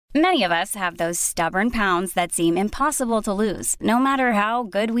Many of us have those stubborn pounds that seem impossible to lose, no matter how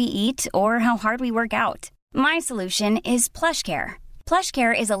good we eat or how hard we work out. My solution is PlushCare.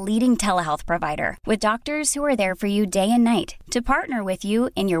 PlushCare is a leading telehealth provider with doctors who are there for you day and night to partner with you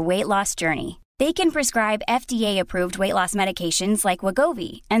in your weight loss journey. They can prescribe FDA-approved weight loss medications like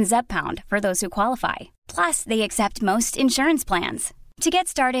Wegovy and Zepbound for those who qualify. Plus, they accept most insurance plans. To get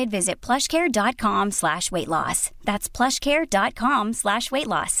started, visit plushcare.com/weightloss. That's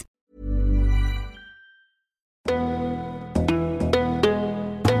plushcare.com/weightloss.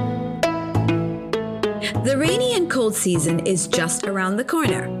 The rainy and cold season is just around the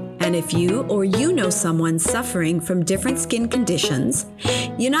corner. And if you or you know someone suffering from different skin conditions,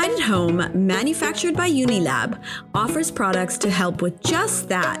 United Home, manufactured by Unilab, offers products to help with just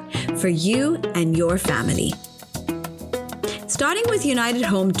that for you and your family. Starting with United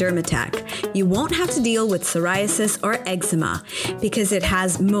Home Dermatech, you won't have to deal with psoriasis or eczema because it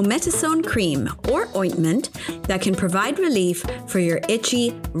has mometasone cream or ointment that can provide relief for your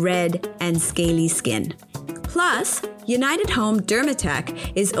itchy, red, and scaly skin. Plus, United Home Dermatech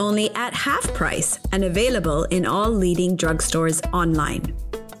is only at half price and available in all leading drugstores online.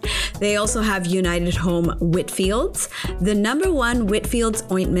 They also have United Home Whitfields, the #1 Whitfields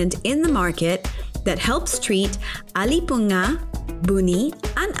ointment in the market that helps treat alipunga, buni,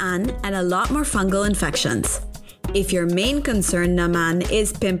 an, and a lot more fungal infections. If your main concern naman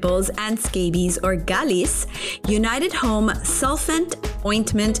is pimples and scabies or galis, United Home Sulfent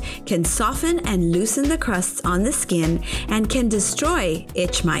ointment can soften and loosen the crusts on the skin and can destroy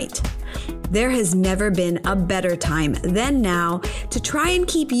itch mite. There has never been a better time than now to try and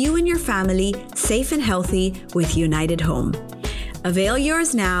keep you and your family safe and healthy with United Home. Avail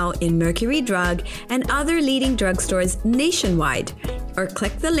yours now in Mercury Drug and other leading drugstores nationwide, or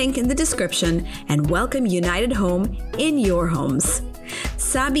click the link in the description and welcome United Home in your homes.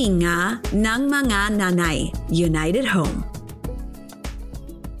 Sabi nga ng mga nanay, United Home.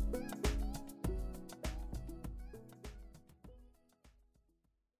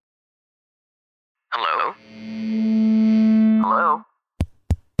 Hello? Hello?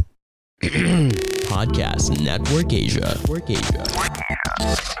 Podcast Network Asia.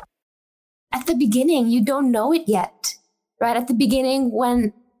 At the beginning, you don't know it yet, right? At the beginning,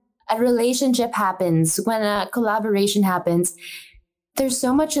 when a relationship happens, when a collaboration happens, there's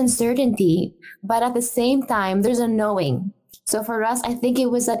so much uncertainty, but at the same time, there's a knowing. So for us, I think it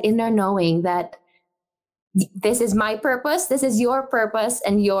was that inner knowing that this is my purpose, this is your purpose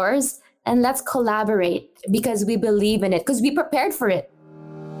and yours, and let's collaborate because we believe in it, because we prepared for it.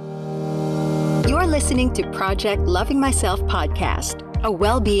 You're listening to Project Loving Myself podcast, a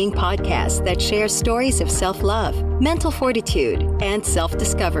well-being podcast that shares stories of self-love, mental fortitude, and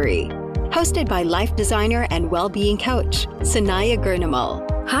self-discovery. Hosted by life designer and well-being coach, Sanaya Gurnamal.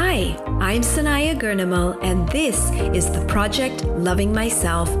 Hi, I'm Sanaya Gurnamal, and this is the Project Loving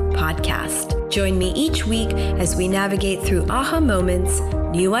Myself podcast. Join me each week as we navigate through aha moments,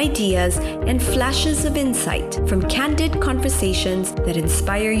 new ideas, and flashes of insight from candid conversations that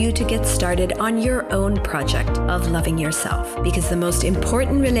inspire you to get started on your own project of loving yourself. Because the most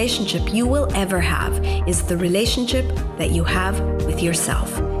important relationship you will ever have is the relationship that you have with yourself.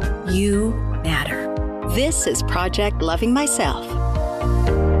 You matter. This is Project Loving Myself.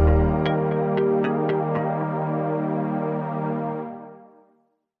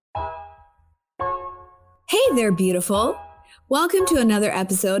 Hey there, beautiful. Welcome to another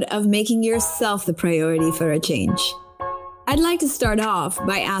episode of Making Yourself the Priority for a Change. I'd like to start off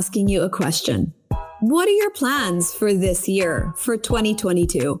by asking you a question. What are your plans for this year, for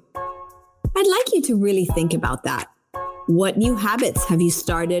 2022? I'd like you to really think about that. What new habits have you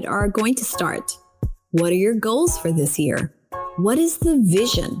started or are going to start? What are your goals for this year? What is the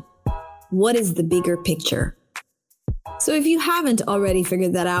vision? What is the bigger picture? So if you haven't already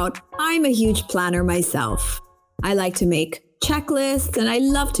figured that out, I'm a huge planner myself. I like to make checklists and I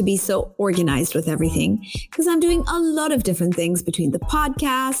love to be so organized with everything because I'm doing a lot of different things between the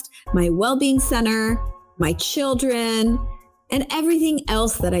podcast, my well-being center, my children, and everything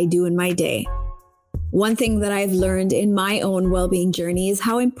else that I do in my day. One thing that I've learned in my own well-being journey is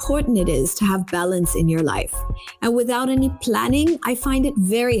how important it is to have balance in your life. And without any planning, I find it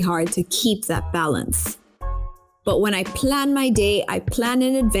very hard to keep that balance. But when I plan my day, I plan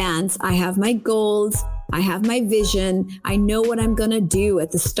in advance. I have my goals. I have my vision. I know what I'm going to do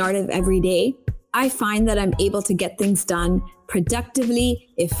at the start of every day. I find that I'm able to get things done productively,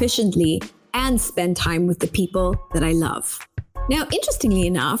 efficiently, and spend time with the people that I love. Now, interestingly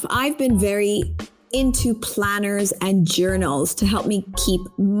enough, I've been very into planners and journals to help me keep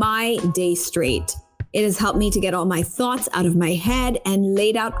my day straight. It has helped me to get all my thoughts out of my head and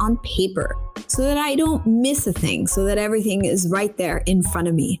laid out on paper so that I don't miss a thing, so that everything is right there in front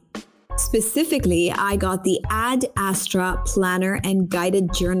of me. Specifically, I got the Ad Astra Planner and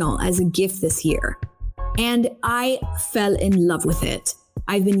Guided Journal as a gift this year, and I fell in love with it.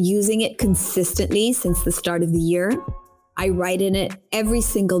 I've been using it consistently since the start of the year. I write in it every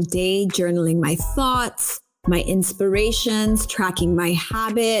single day, journaling my thoughts, my inspirations, tracking my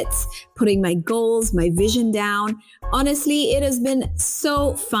habits, putting my goals, my vision down. Honestly, it has been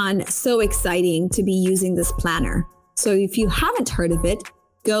so fun, so exciting to be using this planner. So if you haven't heard of it,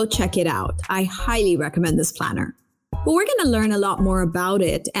 go check it out. I highly recommend this planner. But we're going to learn a lot more about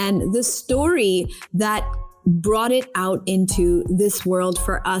it and the story that brought it out into this world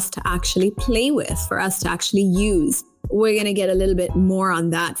for us to actually play with, for us to actually use. We're going to get a little bit more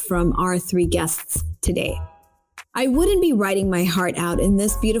on that from our 3 guests today. I wouldn't be writing my heart out in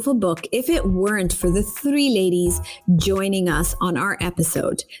this beautiful book if it weren't for the 3 ladies joining us on our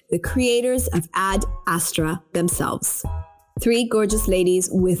episode, the creators of Ad Astra themselves. 3 gorgeous ladies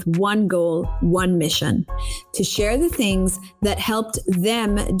with one goal, one mission, to share the things that helped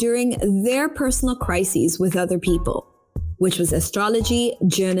them during their personal crises with other people, which was astrology,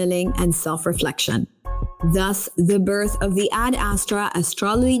 journaling, and self-reflection. Thus, the birth of the Ad Astra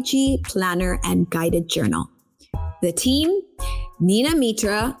Astrology Planner and Guided Journal. The team: Nina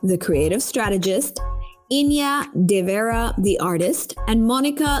Mitra, the creative strategist, Inya De Vera, the artist, and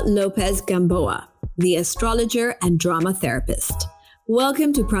Monica Lopez Gamboa, the astrologer and drama therapist.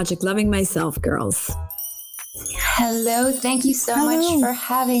 Welcome to Project Loving Myself, girls. Hello. Thank you so much for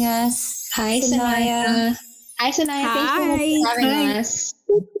having us. Hi, Sanaya. Hi, Sanaya. Thanks so much for having us.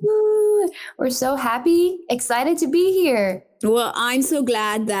 We're so happy, excited to be here. Well, I'm so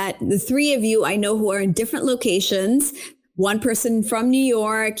glad that the 3 of you I know who are in different locations, one person from New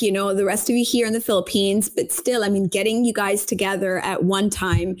York, the rest of you here in the Philippines, but still, getting you guys together at one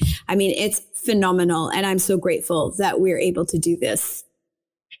time, it's phenomenal. And I'm so grateful that we're able to do this.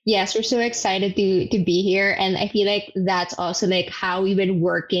 Yes, we're so excited to be here. And I feel like that's also like how we've been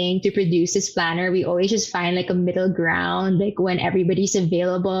working to produce this planner. We always just find like a middle ground, like when everybody's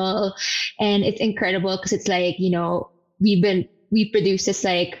available. And it's incredible because it's like, we produce this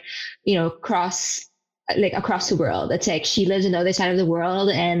across the world. It's like she lives on the other side of the world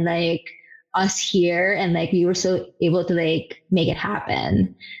and like us here. And like we were so able to like make it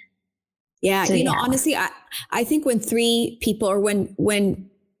happen. Yeah. So, honestly, I think when 3 people or when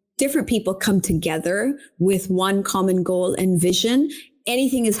different people come together with one common goal and vision,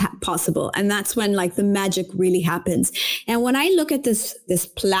 anything is possible. And that's when like the magic really happens. And when I look at this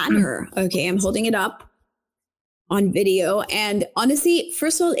planner, okay, I'm holding it up on video. And honestly,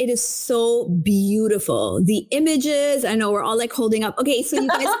 first of all, it is so beautiful. The images, I know we're all like holding up. Okay, so you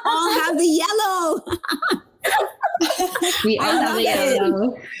guys all have the yellow. We all have the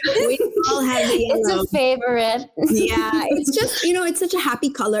yellow. We all have the yellow. It's a favorite. Yeah, it's just, it's such a happy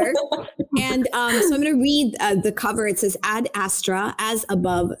color. And so I'm going to read the cover. It says, Ad Astra, as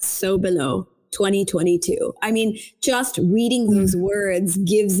above, so below, 2022. Just reading those words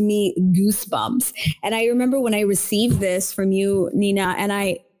gives me goosebumps. And I remember when I received this from you, Nina, and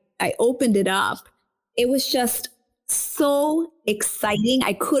I opened it up, it was just so exciting.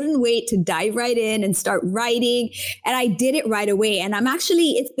 I couldn't wait to dive right in and start writing. And I did it right away. And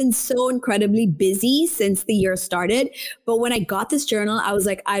it's been so incredibly busy since the year started. But when I got this journal, I was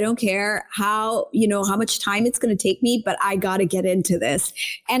like, I don't care how much time it's going to take me, but I got to get into this.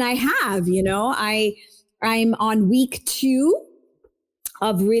 And I have, I'm on week 2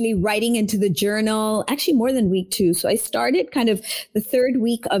 of really writing into the journal, actually more than week 2. So I started kind of the 3rd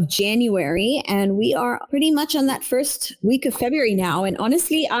week of January, and we are pretty much on that first week of February now. And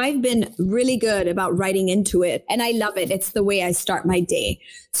honestly, I've been really good about writing into it, and I love it. It's the way I start my day.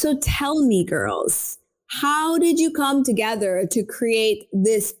 So tell me, girls, how did you come together to create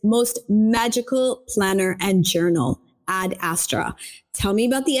this most magical planner and journal, Ad Astra? Tell me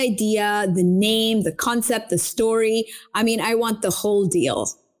about the idea, the name, the concept, the story. I want the whole deal.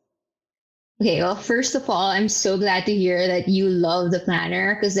 Okay, well, first of all, I'm so glad to hear that you love the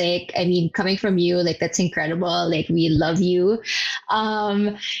planner because, coming from you, that's incredible. We love you.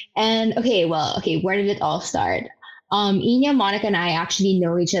 Where did it all start? Inya, Monica, and I actually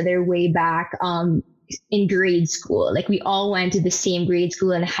know each other way back in grade school. We all went to the same grade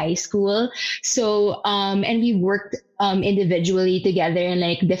school in high school. So, and we worked individually together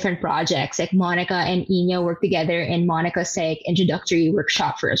in different projects. Monica and Inya worked together in Monica's introductory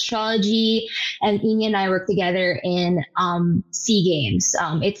workshop for astrology, and Inya and I worked together in Sea Games.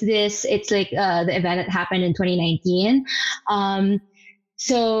 It's the event that happened in 2019.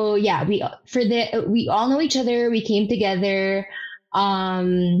 So yeah, we all know each other. We came together,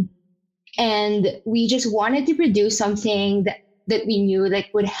 and we just wanted to produce something that we knew like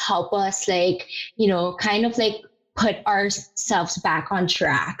would help us, like, kind of like put ourselves back on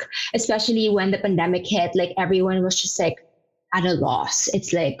track, especially when the pandemic hit. Like everyone was just like at a loss.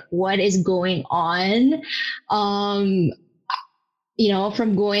 It's like, what is going on?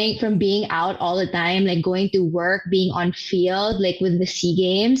 From being out all the time, like going to work, being on field, like with the SEA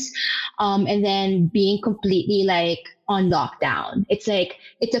Games, and then being completely like on lockdown. It's like,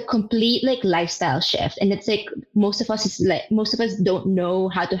 it's a complete like lifestyle shift. And it's like, most of us don't know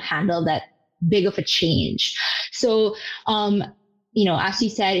how to handle that big of a change. So, as you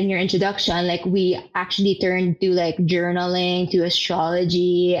said in your introduction, like we actually turned to like journaling, to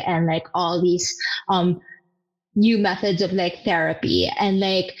astrology, and like all these, new methods of like therapy. And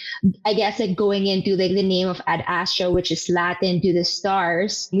like, I guess like going into like the name of Ad Astra, which is Latin to the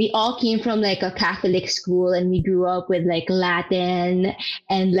stars. We all came from like a Catholic school, and we grew up with like Latin,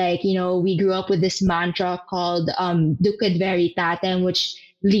 and like, we grew up with this mantra called Ducet Veritatem, which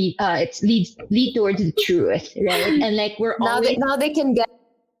lead towards the truth, right? And like we're now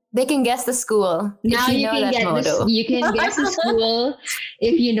they can guess the school. Now you can guess the school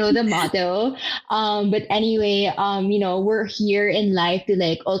if you know the motto. But anyway, we're here in life to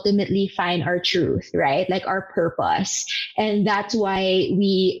like ultimately find our truth, right? Like our purpose. And that's why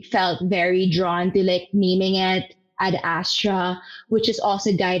we felt very drawn to like naming it Ad Astra, which is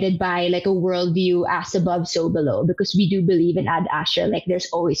also guided by like a worldview as above, so below, because we do believe in Ad Astra, like there's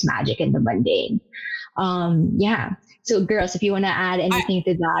always magic in the mundane. Yeah. So girls, if you want to add anything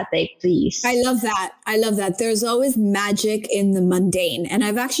to that, like please. I love that. There's always magic in the mundane. And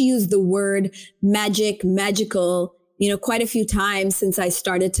I've actually used the word magical, quite a few times since I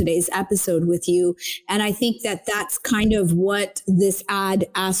started today's episode with you. And I think that that's kind of what this Ad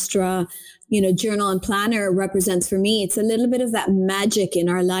Astra, journal and planner represents for me. It's a little bit of that magic in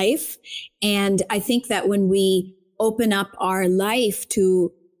our life. And I think that when we open up our life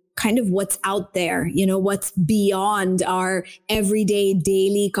to kind of what's out there, what's beyond our everyday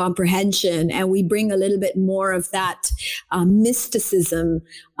daily comprehension, and we bring a little bit more of that mysticism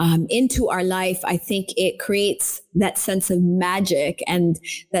into our life, I think it creates that sense of magic and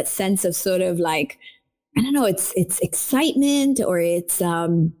that sense of sort of like, I don't know, it's excitement, or it's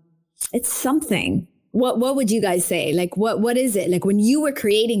something. What would you guys say? Like, what is it? Like when you were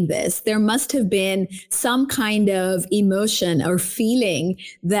creating this, there must have been some kind of emotion or feeling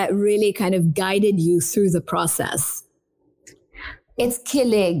that really kind of guided you through the process. It's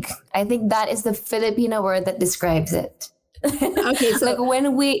kilig. I think that is the Filipino word that describes it. Okay. So like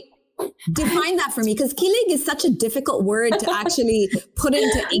when we define that for me, because kilig is such a difficult word to actually put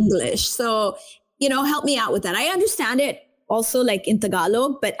into English. So, help me out with that. I understand it also like in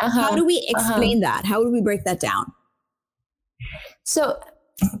Tagalog, but how do we explain that? How do we break that down? So,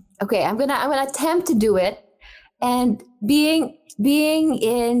 okay, I'm gonna attempt to do it. And being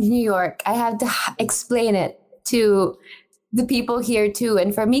in New York, I have to explain it to the people here too.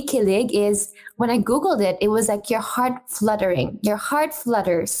 And for me, kilig is, when I Googled it, it was like your heart fluttering. Your heart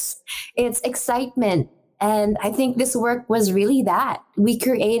flutters. It's excitement. And I think this work was really that.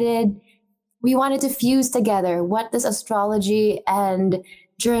 We wanted to fuse together. What does astrology and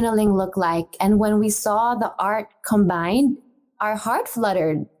journaling look like? And when we saw the art combined, our heart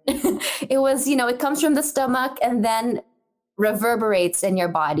fluttered. It was, it comes from the stomach and then reverberates in your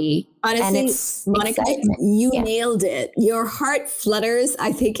body. Honestly, Monica, you nailed it. Your heart flutters,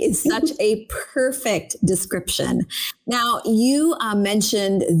 I think, is such a perfect description. Now, you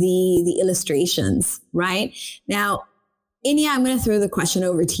mentioned the illustrations, right? Now, Inya, I'm going to throw the question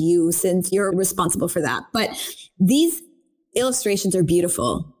over to you since you're responsible for that. But these illustrations are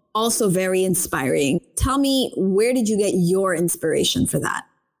beautiful, also very inspiring. Tell me, where did you get your inspiration for that?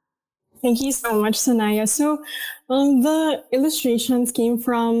 Thank you so much, Sanaya. So the illustrations came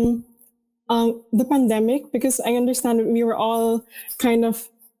from the pandemic, because I understand that we were all kind of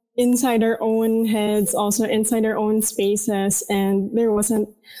inside our own heads, also inside our own spaces, and there wasn't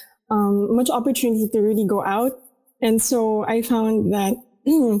much opportunity to really go out. And so I found that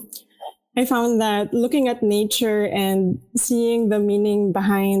looking at nature and seeing the meaning,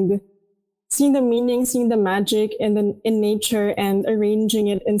 seeing the magic in nature, and arranging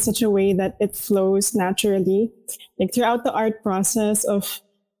it in such a way that it flows naturally. Like throughout the art process of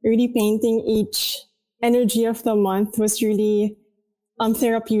really painting each energy of the month was really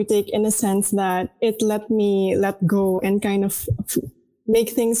therapeutic, in a sense that it let me let go and kind of make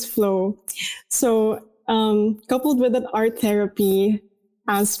things flow. So coupled with that art therapy,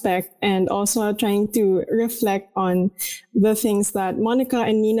 aspect, and also trying to reflect on the things that Monica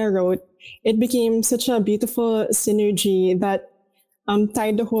and Nina wrote, it became such a beautiful synergy that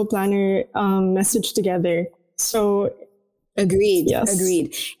tied the whole planner message together. So agreed. Yes.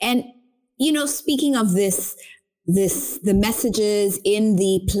 Agreed. And, you know, speaking of the messages in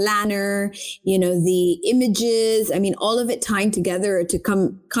the planner, you know, the images, I mean, all of it tying together to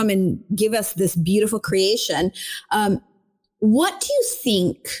come and give us this beautiful creation. What do you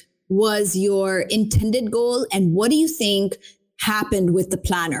think was your intended goal, and what do you think happened with the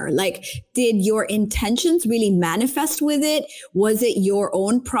planner? Like, did your intentions really manifest with it? Was it your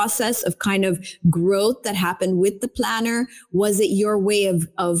own process of kind of growth that happened with the planner? Was it your way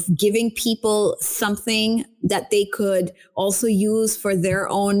of giving people something that they could also use for their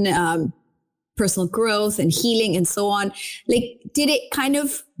own personal growth and healing and so on? Like, did it kind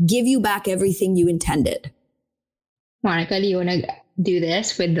of give you back everything you intended? Monica, do you want to do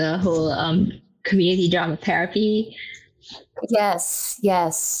this with the whole community drama therapy? Yes.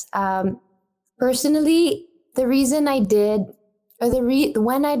 Personally, the reason I did, or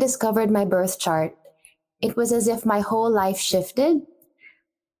when I discovered my birth chart, it was as if my whole life shifted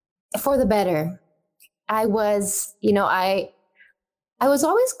for the better. I was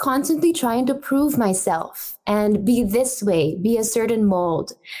always constantly trying to prove myself and be this way, be a certain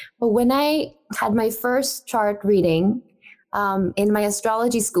mold. But when I had my first chart reading in my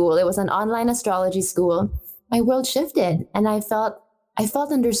astrology school, it was an online astrology school, my world shifted and I felt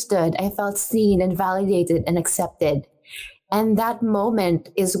understood. I felt seen and validated and accepted. And that moment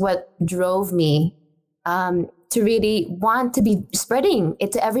is what drove me to really want to be spreading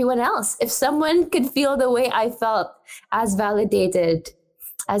it to everyone else. If someone could feel the way I felt, as validated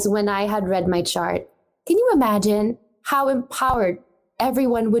as when I had read my chart, can you imagine how empowered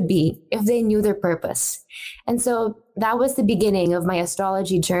everyone would be if they knew their purpose? And so that was the beginning of my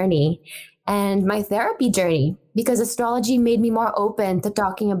astrology journey and my therapy journey, because astrology made me more open to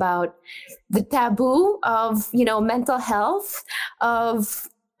talking about the taboo of, mental health, of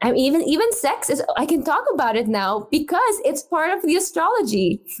even sex. I can talk about it now because it's part of the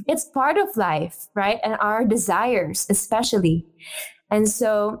astrology. It's part of life, right? And our desires, especially. And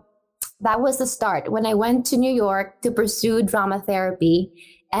so that was the start. When I went to New York to pursue drama therapy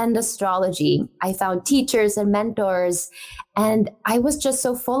and astrology, I found teachers and mentors, and I was just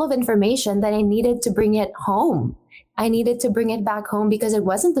so full of information that I needed to bring it home. I needed to bring it back home because it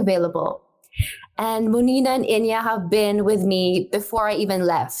wasn't available. And Munina and Inya have been with me before I even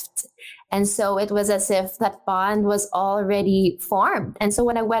left. And so it was as if that bond was already formed. And so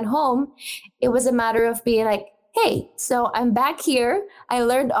when I went home, it was a matter of being like, hey, so I'm back here. I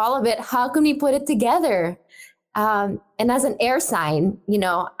learned all of it. How can we put it together? And as an air sign,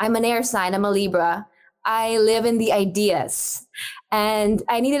 I'm an air sign. I'm a Libra. I live in the ideas. And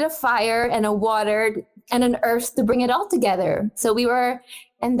I needed a fire and a water and an earth to bring it all together. So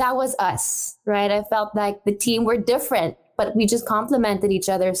and that was us, right? I felt like the team were different, but we just complemented each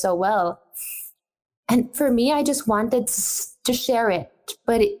other so well. And for me, I just wanted to share it,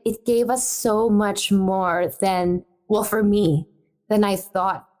 but it gave us so much more than I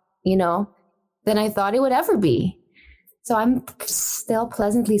thought, than I thought it would ever be. So I'm still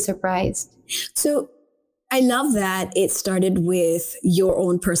pleasantly surprised. So I love that it started with your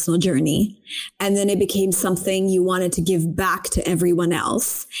own personal journey, and then it became something you wanted to give back to everyone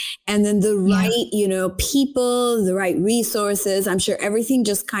else. And then the right, people, the right resources, I'm sure everything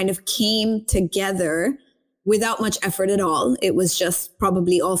just kind of came together without much effort at all. It was just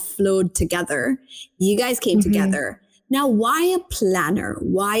probably all flowed together. You guys came together. Now, why a planner?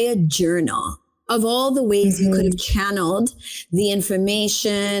 Why a journal? Of all the ways you could have channeled the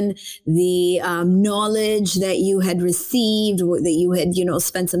information, the knowledge that you had received, that you had,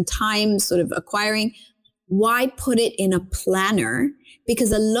 spent some time sort of acquiring, why put it in a planner?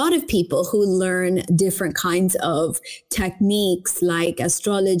 Because a lot of people who learn different kinds of techniques like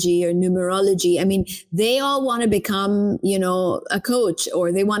astrology or numerology, I mean, they all want to become, a coach,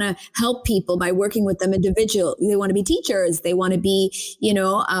 or they want to help people by working with them individually. They want to be teachers. They want to be,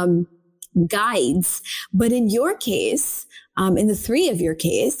 guides. But in your case, in the three of your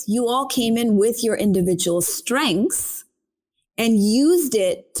case, you all came in with your individual strengths and used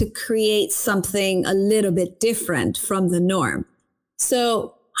it to create something a little bit different from the norm.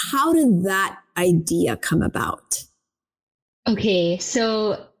 So how did that idea come about? Okay,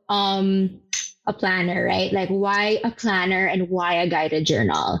 so a planner, right? Like, why a planner and why a guided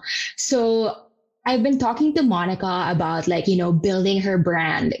journal? So I've been talking to Monica about like, building her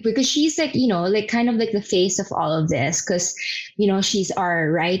brand because she's like, like kind of like the face of all of this because, she's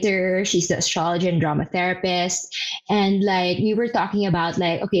our writer, she's the astrology and drama therapist. And like, we were talking about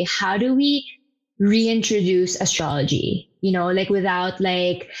like, okay, how do we reintroduce astrology, like without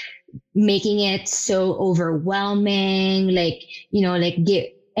like making it so overwhelming, like,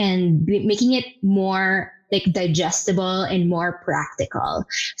 making it more like digestible and more practical.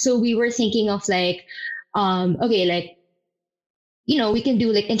 So we were thinking of like, okay, like, we can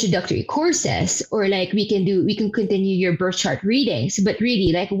do like introductory courses or like we can continue your birth chart readings, but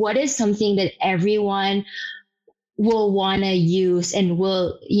really like what is something that everyone will want to use and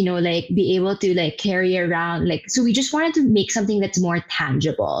will, like be able to like carry around. Like, so we just wanted to make something that's more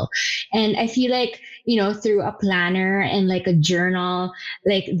tangible. And I feel like, through a planner and like a journal,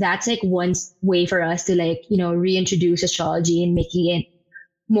 like that's like one way for us to like, reintroduce astrology and making it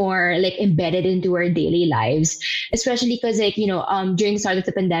more like embedded into our daily lives, especially because like, during the start of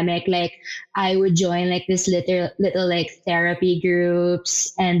the pandemic, like I would join like this little like therapy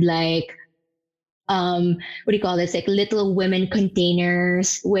groups and like, what do you call this? Like little women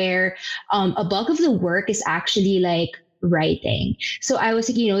containers where a bulk of the work is actually like writing. So I was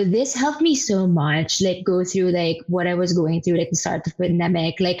like, this helped me so much, like go through like what I was going through, like the start of the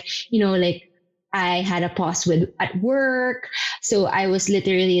pandemic, like, like I had a pause at work. So I was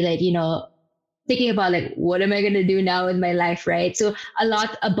literally like, thinking about like, what am I going to do now with my life? Right. So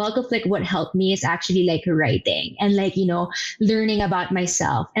a bulk of like what helped me is actually like writing and like, learning about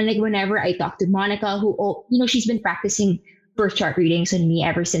myself. And like, whenever I talk to Monica, who, she's been practicing birth chart readings on me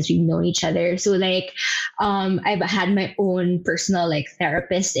ever since we've known each other. So like, I've had my own personal like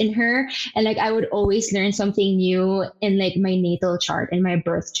therapist in her, and like I would always learn something new in like my natal chart and my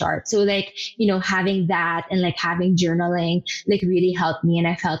birth chart. So like, having that and like having journaling like really helped me. And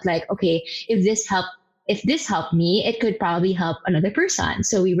I felt like, okay, if this helped me, it could probably help another person.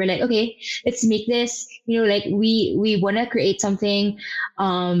 So we were like, okay, let's make this, like we want to create something,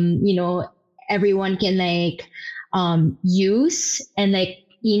 everyone can like, use. And like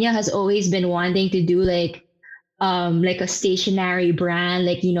Ina has always been wanting to do like a stationary brand,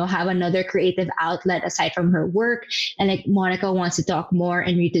 like, have another creative outlet aside from her work. And like Monica wants to talk more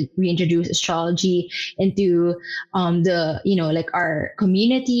and reintroduce astrology into like our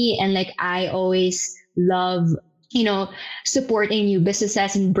community. And like I always love supporting new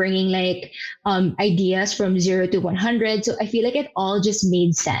businesses and bringing like ideas from 0 to 100. So I feel like it all just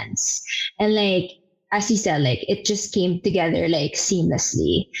made sense. And like, as you said, like it just came together like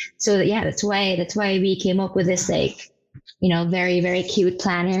seamlessly. So yeah, that's why we came up with this like, very, very cute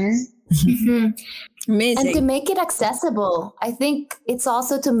planner. Amazing. And to make it accessible, I think it's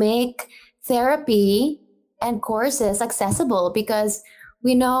also to make therapy and courses accessible, because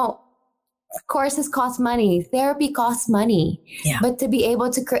we know courses cost money, therapy costs money. Yeah. But to be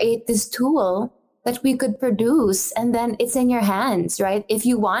able to create this tool that we could produce, and then it's in your hands, right? If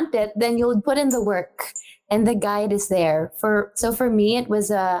you want it, then you'll put in the work and the guide is there. So for me, it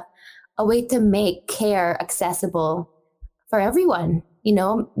was a way to make care accessible for everyone,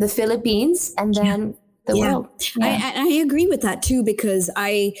 the Philippines and then the world. Yeah. I agree with that too, because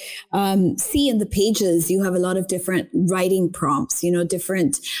I see in the pages you have a lot of different writing prompts,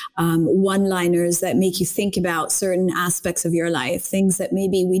 different one-liners that make you think about certain aspects of your life, things that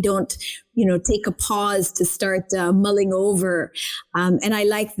maybe we don't take a pause to start mulling over. And I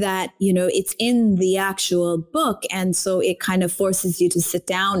like that, it's in the actual book. And so it kind of forces you to sit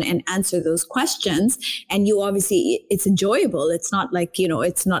down and answer those questions. And you obviously, it's enjoyable. It's not like,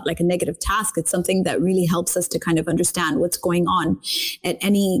 it's not like a negative task. It's something that really helps us to kind of understand what's going on at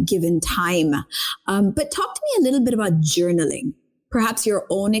any given time. But talk to me a little bit about journaling. Perhaps your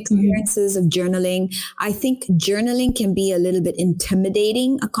own experiences of journaling. I think journaling can be a little bit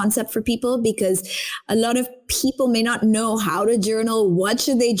intimidating, a concept for people, because a lot of people may not know how to journal. What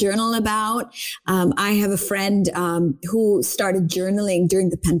should they journal about? I have a friend who started journaling during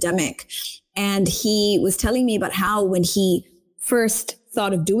the pandemic, and he was telling me about how when he first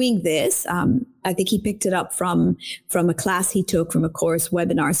thought of doing this, I think he picked it up from a class he took, from a course,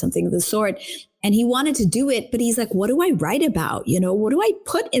 webinar, something of the sort. And he wanted to do it, but he's like, what do I write about? What do I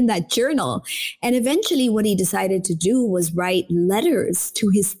put in that journal? And eventually what he decided to do was write letters to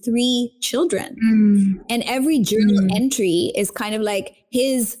his 3 children. And every journal entry is kind of like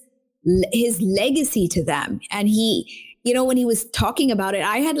his legacy to them. And he, when he was talking about it,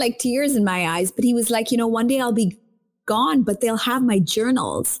 I had like tears in my eyes, but he was like, one day I'll be gone, but they'll have my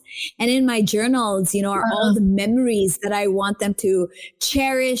journals. And in my journals, are all the memories that I want them to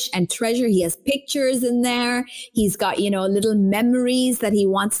cherish and treasure. He has pictures in there. He's got, little memories that he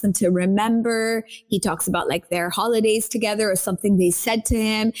wants them to remember. He talks about like their holidays together or something they said to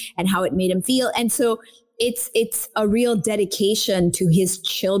him and how it made him feel. And so it's a real dedication to his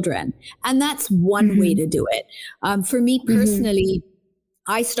children. And that's one way to do it. For me personally,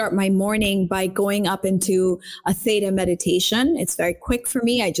 I start my morning by going up into a theta meditation. It's very quick for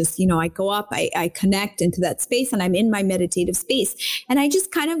me. I just, I go up, I connect into that space, and I'm in my meditative space. And I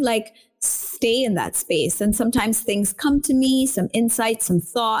just kind of like stay in that space. And sometimes things come to me, some insights, some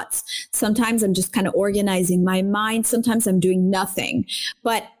thoughts. Sometimes I'm just kind of organizing my mind. Sometimes I'm doing nothing.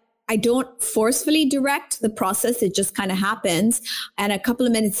 But I don't forcefully direct the process. It just kind of happens. And a couple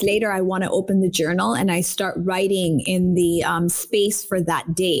of minutes later, I want to open the journal and I start writing in the space for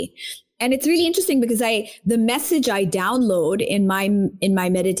that day. And it's really interesting because the message I download in my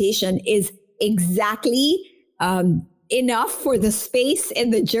meditation is exactly enough for the space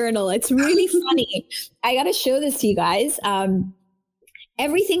in the journal. It's really funny. I got to show this to you guys.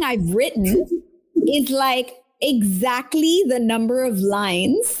 Everything I've written is like exactly the number of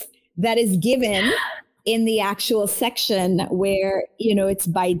lines that is given in the actual section where, it's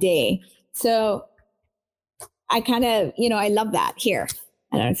by day. So I kind of, I love that. Here,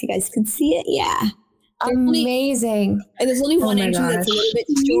 I don't know if you guys can see it. Yeah. Amazing. There's only one entry that's a little bit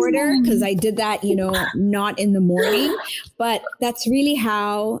shorter because I did that, not in the morning, but that's really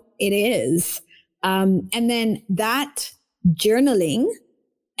how it is. And then that journaling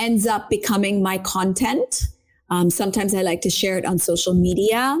ends up becoming my content. Sometimes I like to share it on social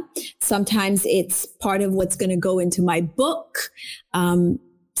media. Sometimes it's part of what's going to go into my book.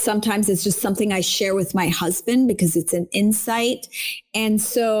 Sometimes it's just something I share with my husband because it's an insight. And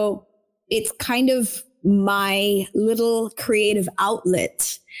so it's kind of my little creative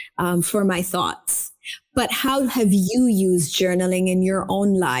outlet for my thoughts. But how have you used journaling in your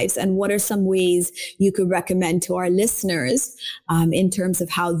own lives? And what are some ways you could recommend to our listeners in terms of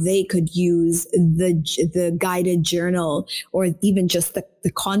how they could use the guided journal or even just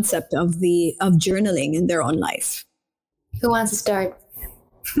the concept of journaling in their own life? Who wants to start?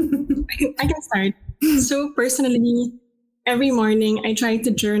 I can start. So personally, every morning I try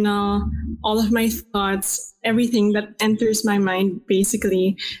to journal all of my thoughts, everything that enters my mind,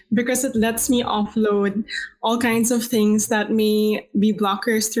 basically, because it lets me offload all kinds of things that may be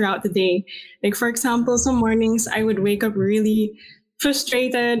blockers throughout the day. Like, for example, some mornings I would wake up really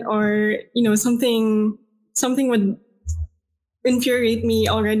frustrated or, something would infuriate me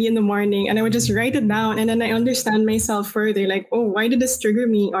already in the morning, and I would just write it down, and then I understand myself further, like, oh, why did this trigger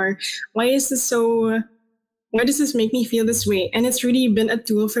me? Or why does this make me feel this way? And it's really been a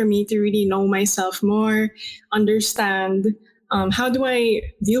tool for me to really know myself more, understand how do I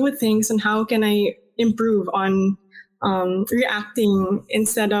deal with things and how can I improve on reacting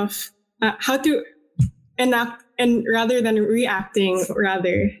instead of how to enact, and rather than reacting,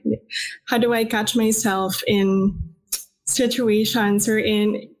 how do I catch myself in situations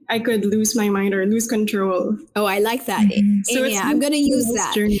wherein I could lose my mind or lose control. Oh, I like that. So yeah, I'm going to use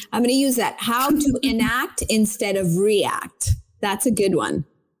that. I'm going to use that. How to enact instead of react. That's a good one.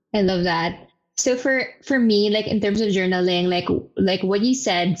 I love that. So for me, like in terms of journaling, like what you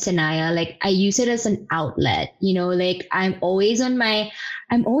said, Sanaya, like I use it as an outlet, like I'm always on my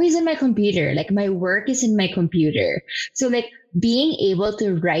computer, like my work is in my computer. So like being able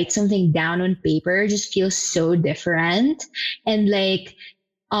to write something down on paper just feels so different. And like,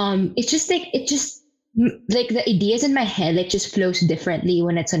 it's just like the ideas in my head, like just flows differently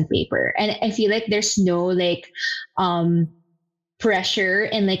when it's on paper. And I feel like there's no like, pressure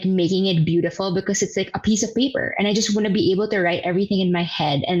in like making it beautiful because it's like a piece of paper, and I just want to be able to write everything in my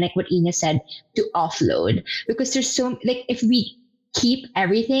head, and like what Ina said, to offload, because there's so like if we keep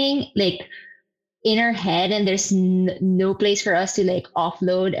everything like in our head and there's no place for us to like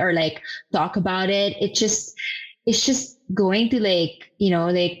offload or like talk about it, it's just going to like,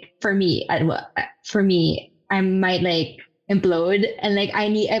 like for me I might like implode, and like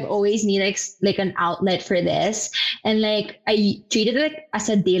I've always need like an outlet for this, and like I treat it like as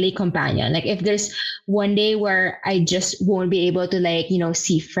a daily companion. Like if there's one day where I just won't be able to like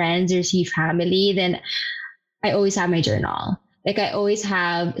see friends or see family, then I always have my journal. Like I always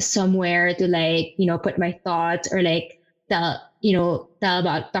have somewhere to like put my thoughts or like talk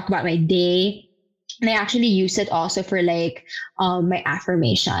about my day. And I actually use it also for like my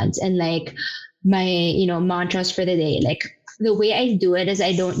affirmations and like my mantras for the day. Like the way I do it is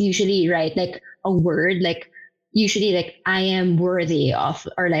I don't usually write like a word, like usually like I am worthy of,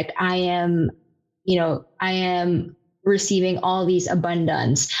 or like I am receiving all these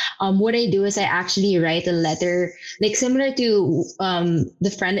abundance, what I do is I actually write a letter, like similar to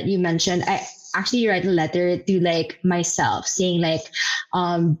the friend that you mentioned. I actually write a letter to like myself saying like,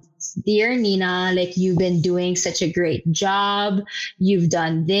 dear Nina, like you've been doing such a great job. You've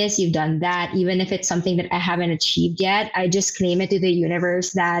done this, you've done that. Even if it's something that I haven't achieved yet, I just claim it to the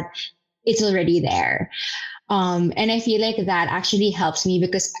universe that it's already there. And I feel like that actually helps me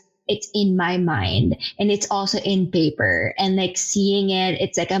because it's in my mind and it's also in paper, and like seeing it,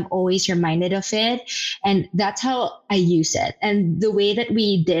 it's like I'm always reminded of it. And that's how I use it. And the way that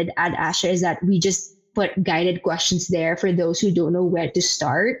we did at Asha is that we just put guided questions there for those who don't know where to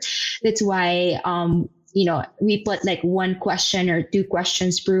start. That's why, we put like 1 question or 2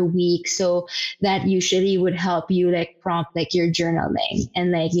 questions per week. So that usually would help you like prompt like your journaling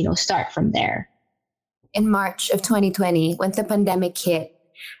and like, start from there. In March of 2020, when the pandemic hit,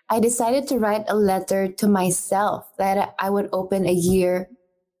 I decided to write a letter to myself that I would open a year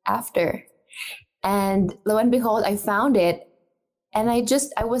after. And lo and behold, I found it. And I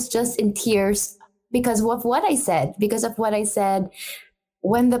was just in tears because of what I said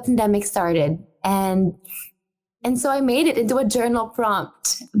when the pandemic started. And so I made it into a journal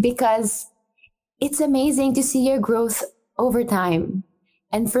prompt because it's amazing to see your growth over time.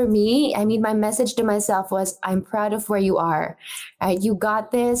 And for me, I mean, my message to myself was, I'm proud of where you are. Right? You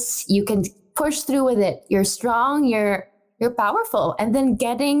got this. You can push through with it. You're strong. You're powerful. And then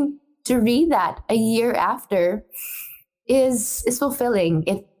getting to read that a year after is fulfilling.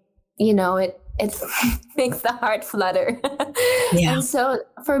 It makes the heart flutter. Yeah. And so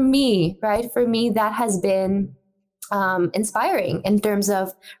for me, that has been inspiring in terms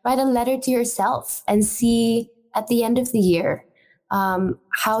of write a letter to yourself and see at the end of the year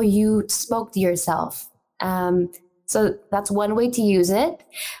how you spoke to yourself. So that's one way to use it.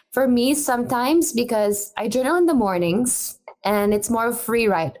 For me, sometimes, because I journal in the mornings and it's more free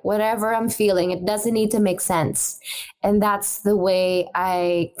write, whatever I'm feeling, it doesn't need to make sense. And that's the way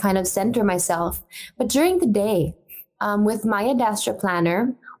I kind of center myself. But during the day, with my Adastra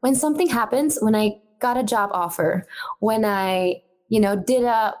planner, when something happens, when I got a job offer, when I,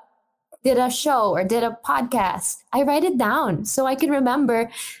 did a show or did a podcast, I write it down so I can remember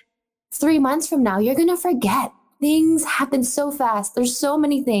 3 months from now. You're going to forget. Things happen so fast. There's so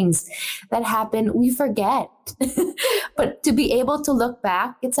many things that happen. We forget. But to be able to look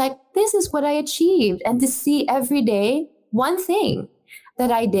back, it's like, this is what I achieved. And to see every day, one thing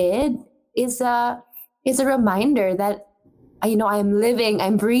that I did is a reminder that, I'm living,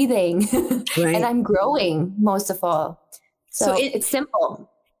 I'm breathing, right. And I'm growing most of all. So it's simple.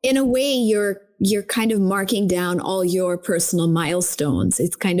 In a way, you're kind of marking down all your personal milestones.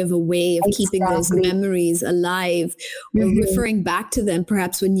 It's kind of a way of keeping those memories alive, or referring back to them,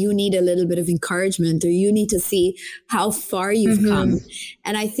 perhaps when you need a little bit of encouragement or you need to see how far you've come.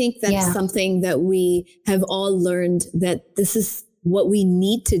 And I think that's something that we have all learned, that this is what we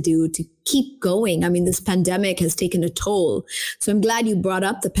need to do to keep going. I mean, this pandemic has taken a toll. So I'm glad you brought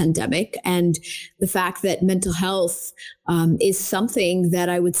up the pandemic and the fact that mental health is something that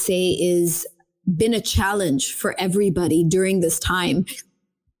I would say is been a challenge for everybody during this time.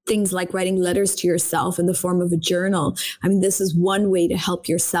 Things like writing letters to yourself in the form of a journal. I mean, this is one way to help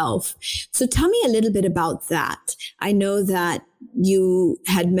yourself. So tell me a little bit about that. I know that you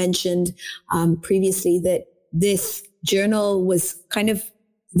had mentioned previously that this journal was kind of,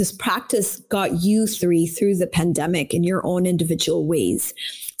 this practice got you through the pandemic in your own individual ways.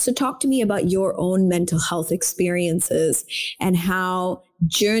 So talk to me about your own mental health experiences and how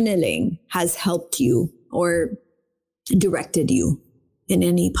journaling has helped you or directed you in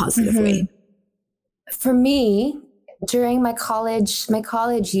any positive way. For me, during my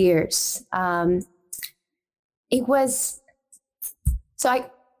college years, it was, so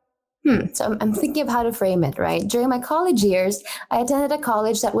I'm thinking of how to frame it, right? During my college years, I attended a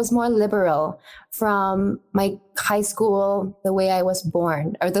college that was more liberal from my high school, the way I was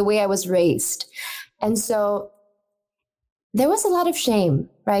born or the way I was raised. And so there was a lot of shame,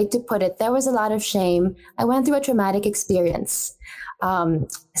 right? To put it, there was a lot of shame. I went through a traumatic experience,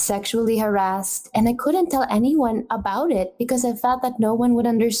 sexually harassed, and I couldn't tell anyone about it because I felt that no one would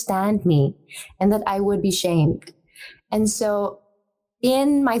understand me and that I would be shamed. And so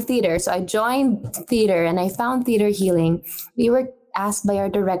in my theater, so I joined theater and I found theater healing. We were asked by our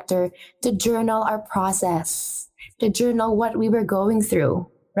director to journal our process, to journal what we were going through,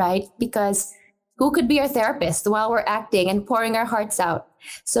 right? Because who could be our therapist while we're acting and pouring our hearts out?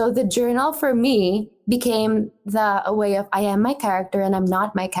 So the journal for me became a way of, I am my character and I'm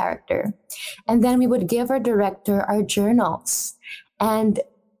not my character. And then we would give our director our journals. And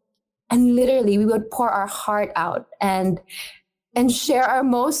And literally we would pour our heart out and share our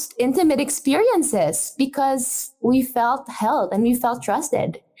most intimate experiences because we felt held and we felt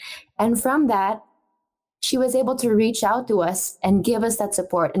trusted. And from that, she was able to reach out to us and give us that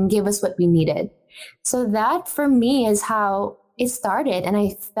support and give us what we needed. So that for me is how it started. And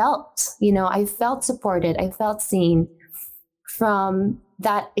I felt supported. I felt seen from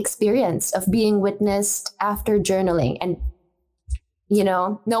that experience of being witnessed after journaling. And,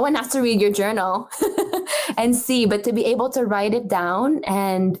 no one has to read your journal and see, but to be able to write it down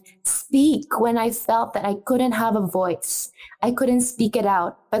and speak when I felt that I couldn't have a voice. I couldn't speak it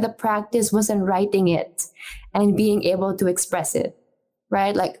out, but the practice was in writing it and being able to express it,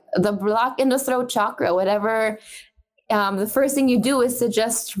 right? Like the block in the throat chakra, whatever, the first thing you do is to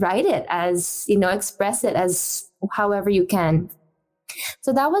just write it as, express it as however you can.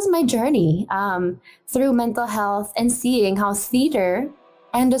 So that was my journey through mental health and seeing how theater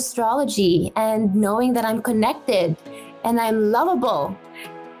and astrology and knowing that I'm connected and I'm lovable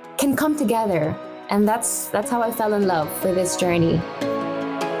can come together. And that's how I fell in love with this journey.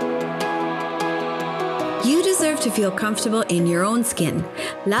 You deserve to feel comfortable in your own skin,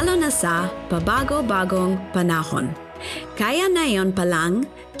 lalo na sa pabago-bagong panahon. Kaya na yon palang,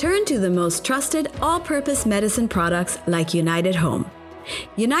 turn to the most trusted all-purpose medicine products like United Home.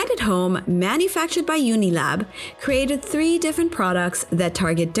 United Home, manufactured by Unilab, created 3 different products that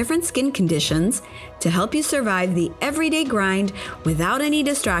target different skin conditions to help you survive the everyday grind without any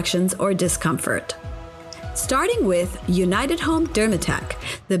distractions or discomfort. Starting with United Home Dermatech,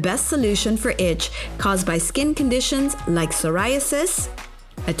 the best solution for itch caused by skin conditions like psoriasis,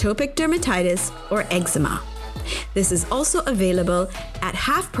 atopic dermatitis, or eczema. This is also available at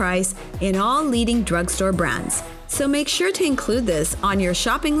half price in all leading drugstore brands, so make sure to include this on your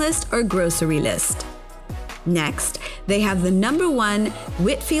shopping list or grocery list. Next, they have the #1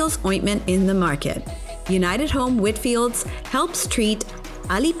 Whitfield's ointment in the market. United Home Whitfield's helps treat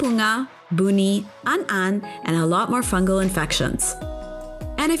alipunga, buni, an-an, and a lot more fungal infections.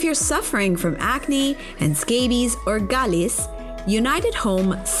 And if you're suffering from acne and scabies or gallis, United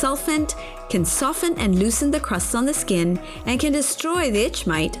Home Sulfant can soften and loosen the crusts on the skin and can destroy the itch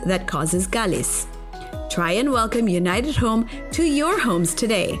mite that causes gallis. Try and welcome United Home to your homes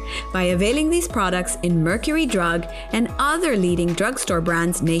today by availing these products in Mercury Drug and other leading drugstore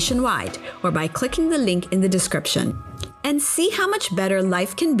brands nationwide, or by clicking the link in the description. And see how much better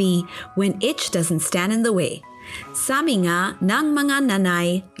life can be when itch doesn't stand in the way. Sami nga ng mga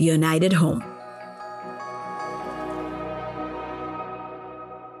nanay, United Home.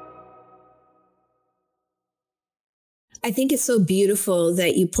 I think it's so beautiful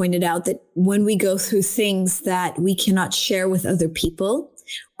that you pointed out that when we go through things that we cannot share with other people,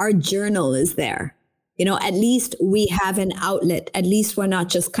 our journal is there. At least we have an outlet. At least we're not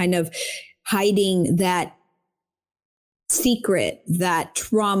just kind of hiding that secret, that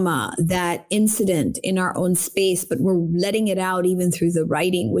trauma, that incident in our own space, but we're letting it out even through the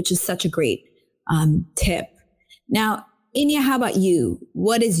writing, which is such a great tip. Now, Inya, how about you?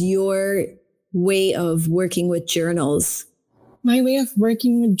 What is your way of working with journals? My way of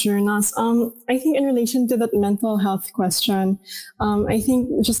working with journals, I think in relation to that mental health question, I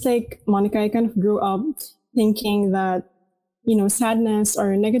think just like Monica, I kind of grew up thinking that, sadness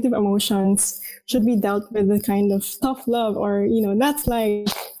or negative emotions should be dealt with with kind of tough love or, that's like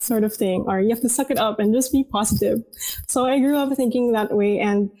sort of thing, or you have to suck it up and just be positive. So I grew up thinking that way.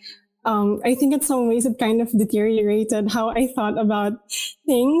 And I think in some ways it kind of deteriorated how I thought about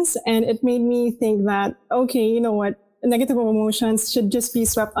things. And it made me think that, okay, you know what? Negative emotions should just be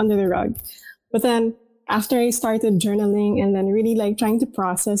swept under the rug. But then after I started journaling and then really like trying to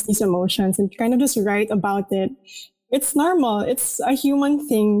process these emotions and kind of just write about it, it's normal. It's a human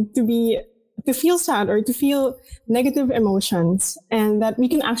thing to feel sad or to feel negative emotions, and that we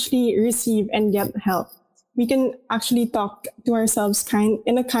can actually receive and get help. We can actually talk to ourselves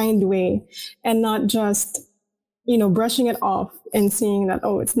in a kind way and not just, brushing it off and saying that,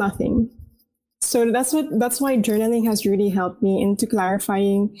 oh, it's nothing. So that's why journaling has really helped me into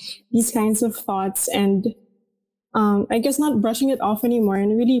clarifying these kinds of thoughts and I guess not brushing it off anymore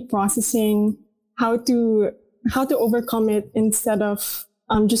and really processing how to overcome it instead of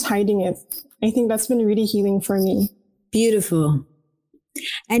just hiding it. I think that's been really healing for me. Beautiful.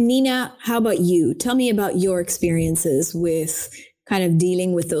 And Nina, how about you? Tell me about your experiences with kind of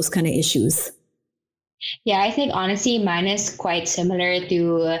dealing with those kind of issues. Yeah, I think honestly, mine is quite similar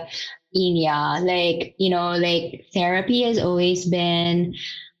to Inya. Like therapy has always been,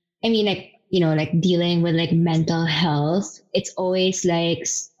 dealing with like mental health. It's always like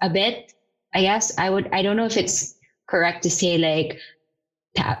a bit, I guess I don't know if it's correct to say like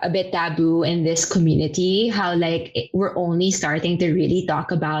a bit taboo in this community, how like we're only starting to really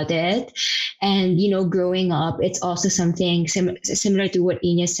talk about it. And, you know, growing up, it's also something similar to what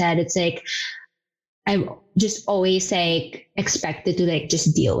Ina said. It's like, I'm just always like expected to like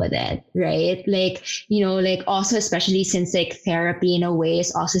just deal with it, right? Like, you know, like also, especially since like therapy in a way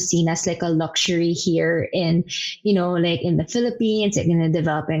is also seen as like a luxury here in, you know, like in the Philippines, like in the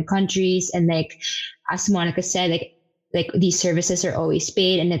developing countries. And like, as Monica said, like these services are always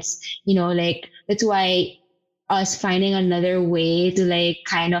paid. And it's, you know, like, that's why us finding another way to like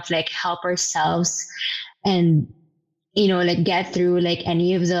kind of like help ourselves and, you know, like get through like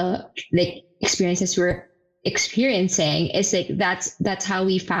any of the like experiences we're experiencing is like that's how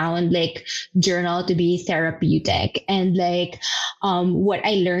we found like journal to be therapeutic. And like what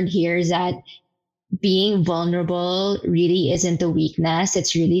I learned here is that being vulnerable really isn't a weakness.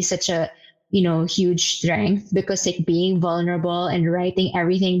 It's really such a, you know, huge strength, because like being vulnerable and writing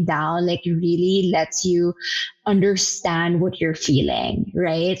everything down like really lets you understand what you're feeling,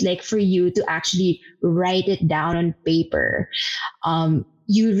 right? Like for you to actually write it down on paper,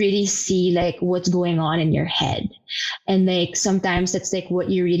 you really see like what's going on in your head. And like sometimes that's like what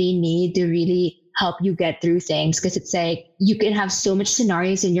you really need to really help you get through things, because it's like you can have so much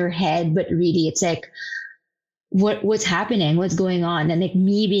scenarios in your head, but really it's like what's happening, what's going on. And like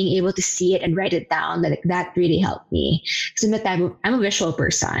me being able to see it and write it down, like that really helped me. Because I'm a visual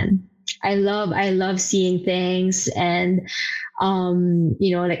person. I love seeing things, and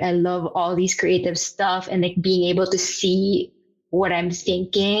you know, like I love all these creative stuff, and like being able to see what I'm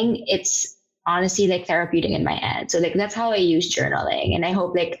thinking, it's honestly like therapeutic in my head. So like that's how I use journaling. And I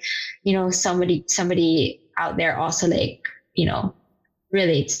hope like, you know, somebody out there also like, you know,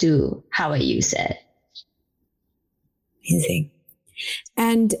 relates to how I use it. Amazing.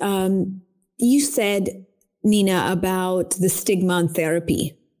 And you said, Nina, about the stigma on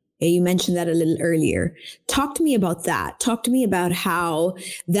therapy. You mentioned that a little earlier. Talk to me about that. Talk to me about how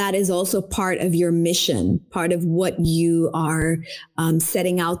that is also part of your mission, part of what you are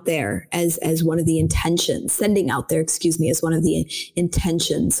setting out there as one of the intentions, sending out there, as one of the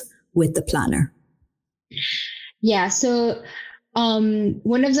intentions with the planner. Yeah. So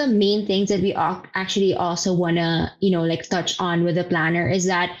one of the main things that we actually also want to, you know, like touch on with the planner is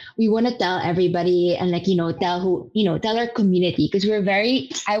that we want to tell everybody and like, you know, tell our community, because we're a very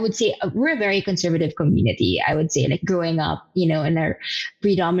conservative community. I would say like growing up, you know, in a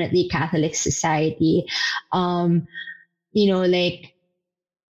predominantly Catholic society, you know, like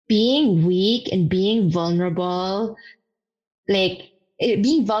being weak and being vulnerable, like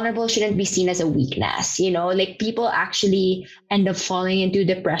being vulnerable shouldn't be seen as a weakness, you know, like people actually end up falling into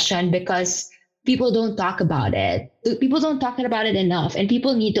depression because people don't talk about it. People don't talk about it enough, and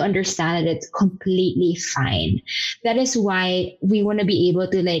people need to understand that it's completely fine. That is why we want to be able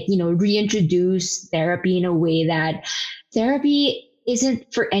to like, you know, reintroduce therapy in a way that therapy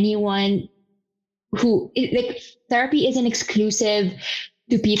isn't for anyone therapy isn't exclusive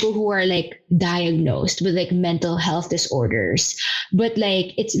to people who are like diagnosed with like mental health disorders, but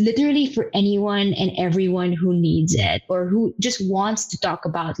like it's literally for anyone and everyone who needs it or who just wants to talk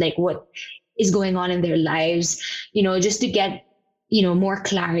about like what is going on in their lives, you know, just to get, you know, more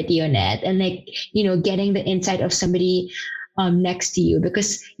clarity on it, and like, you know, getting the insight of somebody next to you,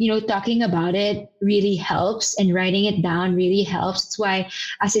 because, you know, talking about it really helps and writing it down really helps. That's why,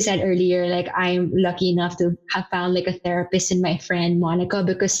 as I said earlier, like I'm lucky enough to have found like a therapist in my friend Monica,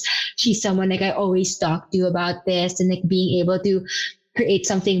 because she's someone like I always talk to about this, and like being able to create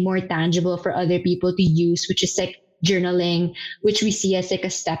something more tangible for other people to use, which is like journaling, which we see as like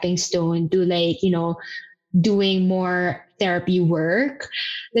a stepping stone to like, you know, doing more therapy work.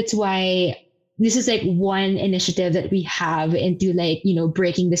 That's why this is like one initiative that we have into like, you know,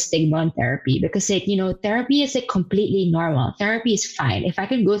 breaking the stigma on therapy, because like, you know, therapy is like completely normal. Therapy is fine. If I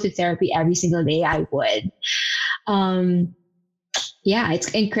could go to therapy every single day, I would. Yeah, it's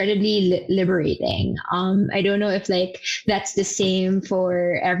incredibly liberating. I don't know if like that's the same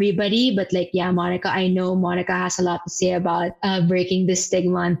for everybody, but like, yeah, Monica, I know Monica has a lot to say about breaking the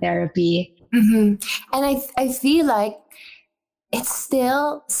stigma on therapy. Mm-hmm. And I feel like it's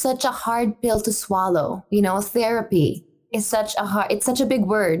still such a hard pill to swallow. You know, therapy is such a big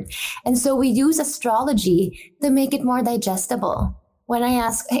word. And so we use astrology to make it more digestible. When I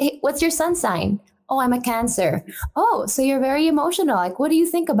ask, hey, what's your sun sign? Oh, I'm a Cancer. Oh, so you're very emotional. Like, what do you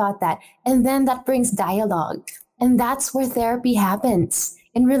think about that? And then that brings dialogue. And that's where therapy happens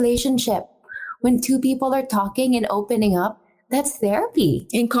in relationship. When two people are talking and opening up, that's therapy.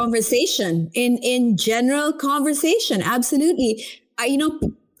 In conversation, in general conversation. Absolutely.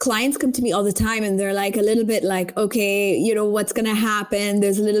 clients come to me all the time and they're like a little bit like, okay, you know, what's going to happen?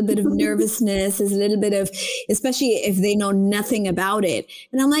 There's a little bit of nervousness. There's a little bit of, especially if they know nothing about it.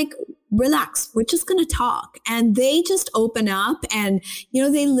 And I'm like, relax, we're just going to talk. And they just open up and, you know,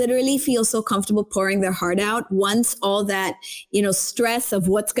 they literally feel so comfortable pouring their heart out once all that, you know, stress of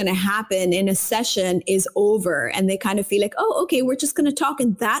what's going to happen in a session is over. And they kind of feel like, oh, okay, we're just going to talk.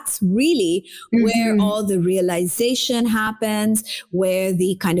 And that's really where all the realization happens, where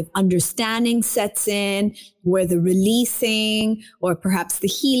the kind of understanding sets in, where the releasing or perhaps the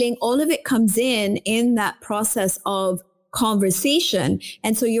healing, all of it comes in that process of conversation.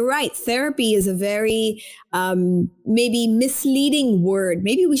 And so you're right. Therapy is a very maybe misleading word.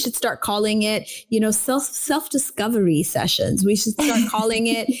 Maybe we should start calling it, you know, self-discovery sessions. We should start calling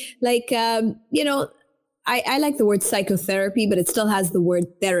it like, you know, I like the word psychotherapy, but it still has the word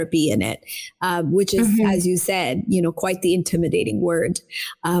therapy in it, which is, as you said, you know, quite the intimidating word.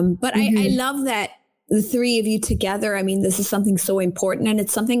 But I love that the three of you together. I mean, this is something so important, and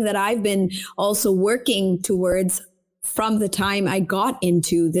it's something that I've been also working towards from the time I got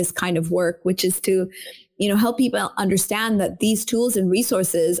into this kind of work, which is to, you know, help people understand that these tools and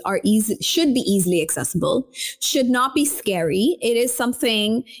resources are should be easily accessible, should not be scary. It is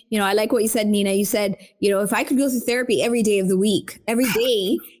something, you know, I like what you said, Nina. You said, you know, if I could go through therapy every day of the week, every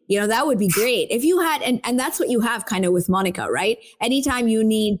day, you know, that would be great. If you had, and that's what you have kind of with Monica, right? Anytime you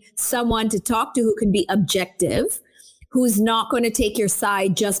need someone to talk to who can be objective, who's not going to take your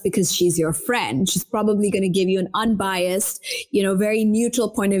side just because she's your friend. She's probably going to give you an unbiased, you know, very neutral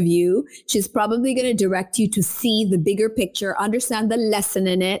point of view. She's probably going to direct you to see the bigger picture, understand the lesson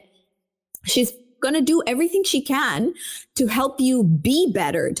in it. She's going to do everything she can to help you be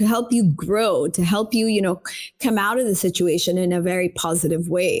better, to help you grow, to help you, you know, come out of the situation in a very positive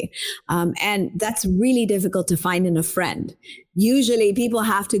way. And that's really difficult to find in a friend. Usually people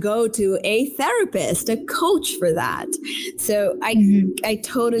have to go to a therapist, a coach for that. So I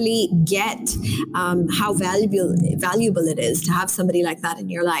totally get how valuable it is to have somebody like that in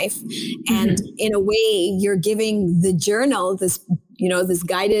your life. And in a way, you're giving the journal, this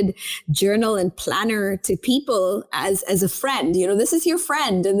guided journal and planner to people as a friend. You know, this is your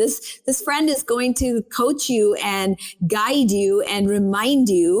friend, and this friend is going to coach you and guide you and remind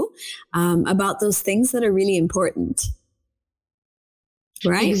you about those things that are really important.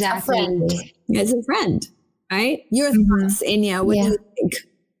 Right? Exactly. As a friend, right? Your thoughts, Enya, what do you think?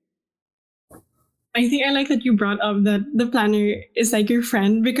 I think I like that you brought up that the planner is like your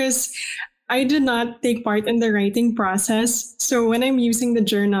friend, because I did not take part in the writing process. So when I'm using the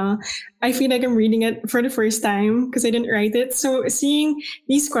journal, I feel like I'm reading it for the first time because I didn't write it. So seeing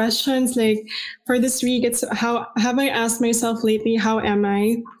these questions, like for this week, it's how have I asked myself lately, how am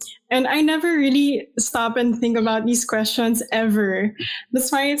I? And I never really stop and think about these questions ever.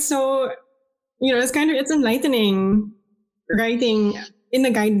 That's why it's so, you know, it's enlightening writing in a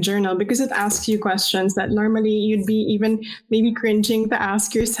guided journal, because it asks you questions that normally you'd be even maybe cringing to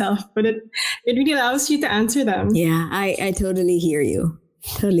ask yourself, but it really allows you to answer them. Yeah, I totally hear you.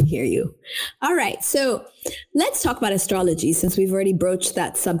 Totally hear you. All right. So let's talk about astrology, since we've already broached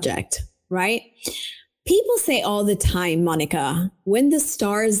that subject, right? People say all the time, Monica, when the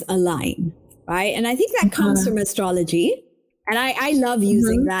stars align, right? And I think that comes from astrology. And I love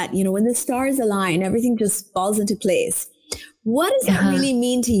using that, you know, when the stars align, everything just falls into place. What does that really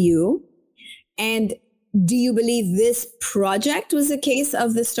mean to you? And do you believe this project was a case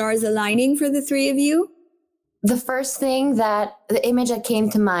of the stars aligning for the three of you? The first thing the image that came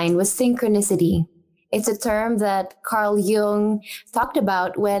to mind was synchronicity. It's a term that Carl Jung talked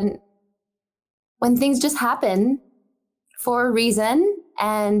about when things just happen for a reason,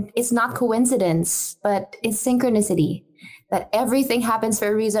 and it's not coincidence, but it's synchronicity. That everything happens for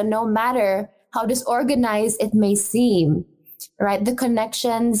a reason, no matter how disorganized it may seem, right? The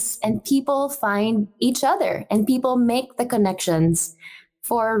connections, and people find each other, and people make the connections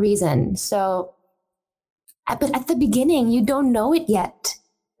for a reason. So, but at the beginning, you don't know it yet,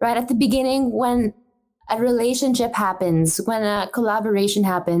 right? At the beginning, when a relationship happens, when a collaboration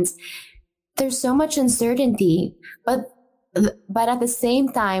happens, there's so much uncertainty, but at the same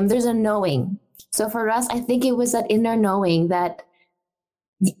time, there's a knowing. So for us, I think it was that inner knowing that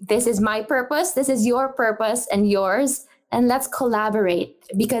this is my purpose, this is your purpose and yours, and let's collaborate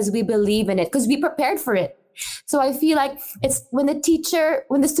because we believe in it, because we prepared for it. So I feel like it's when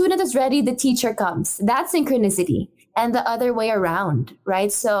the student is ready, the teacher comes. That's synchronicity, and the other way around,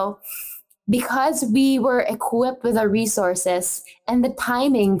 right? So because we were equipped with our resources and the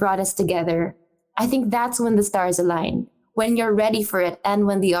timing brought us together, I think that's when the stars align. when you're ready for it and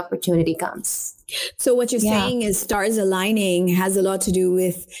when the opportunity comes. So what you're saying is stars aligning has a lot to do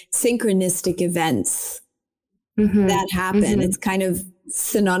with synchronistic events that happen. It's kind of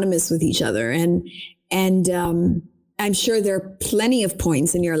synonymous with each other. And I'm sure there are plenty of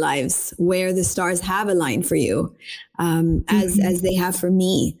points in your lives where the stars have aligned for you, as they have for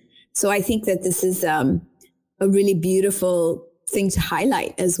me. So I think that this is a really beautiful thing to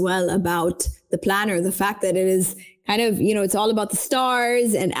highlight as well about the planner, the fact that it is kind of, it's all about the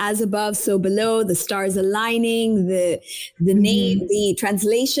stars, and as above, so below, the stars aligning, the name, the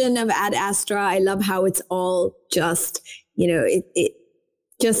translation of Ad Astra. I love how it's all just, it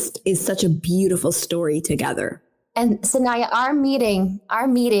just is such a beautiful story together. And Sanaya, our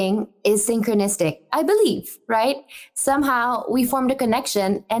meeting is synchronistic, I believe, right? Somehow we formed a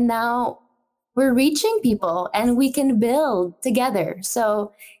connection, and now we're reaching people and we can build together.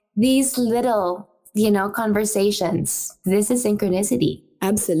 So these little, conversations, this is synchronicity.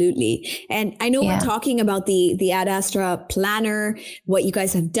 Absolutely. And I know we're talking about the Ad Astra planner, what you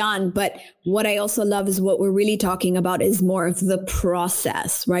guys have done, but what I also love is what we're really talking about is more of the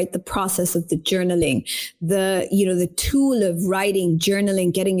process, right? The process of the journaling, the tool of writing,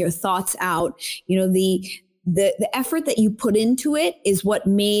 journaling, getting your thoughts out, the effort that you put into it is what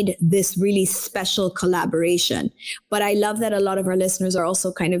made this really special collaboration. But I love that a lot of our listeners are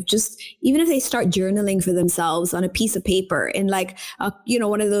also kind of just, even if they start journaling for themselves on a piece of paper in like,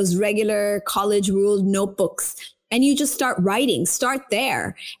 one of those regular college ruled notebooks, and you just start writing, start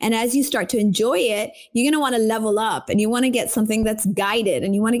there. And as you start to enjoy it, you're going to want to level up, and you want to get something that's guided,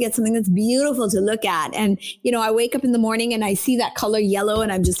 and you want to get something that's beautiful to look at. And, I wake up in the morning and I see that color yellow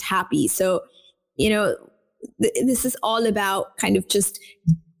and I'm just happy. So, this is all about kind of just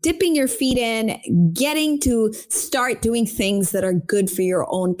dipping your feet in, getting to start doing things that are good for your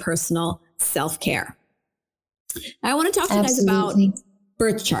own personal self-care. I want to talk to you guys about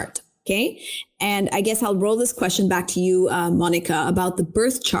birth chart. Okay. And I guess I'll roll this question back to you, Monica, about the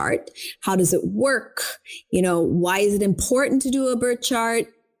birth chart. How does it work? Why is it important to do a birth chart?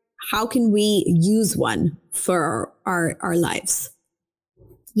 How can we use one for our lives?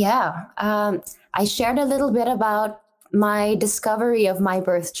 Yeah. I shared a little bit about my discovery of my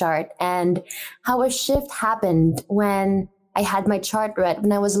birth chart and how a shift happened when I had my chart read,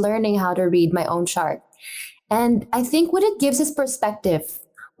 when I was learning how to read my own chart. And I think what it gives is perspective.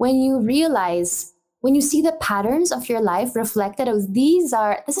 When you realize, when you see the patterns of your life reflected as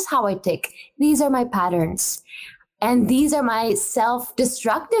this is how I tick. These are my patterns. And these are my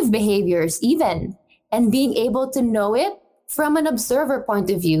self-destructive behaviors even. And being able to know it from an observer point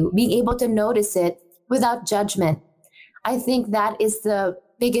of view, being able to notice it without judgment. I think that is the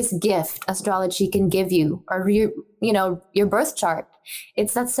biggest gift astrology can give you, or your birth chart.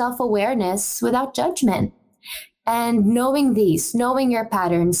 It's that self-awareness without judgment. And knowing your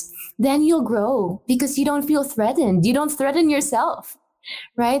patterns, then you'll grow because you don't feel threatened. You don't threaten yourself,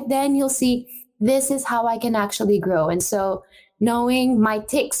 right? Then you'll see, this is how I can actually grow. And so knowing my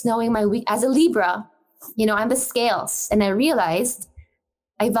ticks, knowing my weak, as a Libra, I'm the scales, and I realized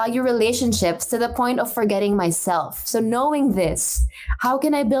I value relationships to the point of forgetting myself. So knowing this, how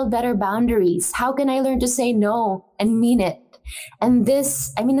can I build better boundaries? How can I learn to say no and mean it? And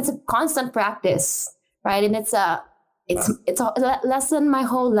this, it's a constant practice, right? And it's a lesson my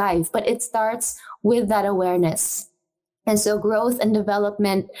whole life, but it starts with that awareness. And so growth and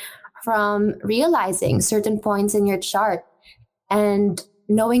development from realizing certain points in your chart and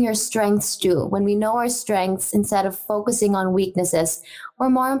knowing your strengths too. When we know our strengths, instead of focusing on weaknesses, we're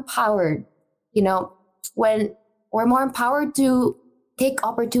more empowered. When we're more empowered to take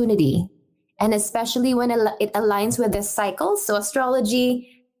opportunity, and especially when it aligns with the cycles. So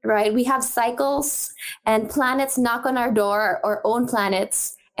astrology, right? We have cycles, and planets knock on our door, our own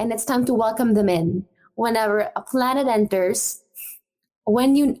planets, and it's time to welcome them in. Whenever a planet enters,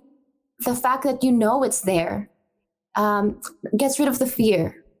 the fact that it's there, gets rid of the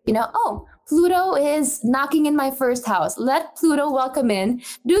fear. Pluto is knocking in my first house. Let Pluto welcome in,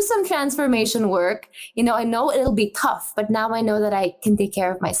 do some transformation work. I know it'll be tough, but now I know that I can take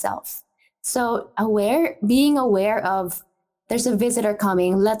care of myself. So being aware of there's a visitor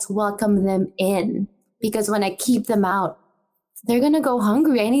coming, let's welcome them in. Because when I keep them out, they're going to go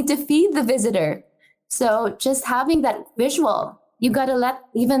hungry. I need to feed the visitor. So just having that visual, you got to let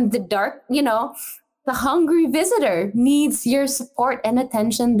even the dark, the hungry visitor needs your support and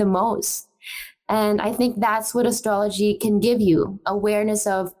attention the most. And I think that's what astrology can give you, awareness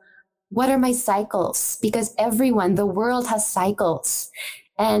of what are my cycles? Because the world has cycles.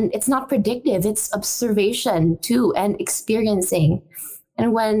 And it's not predictive, it's observation too, and experiencing.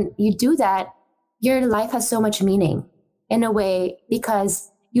 And when you do that, your life has so much meaning. in a way because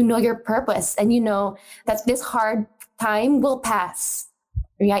you know your purpose and you know that this hard time will pass.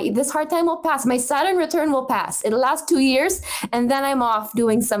 Yeah, this hard time will pass. My Saturn return will pass. It'll last 2 years, and then I'm off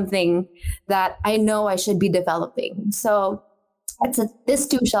doing something that I know I should be developing. So this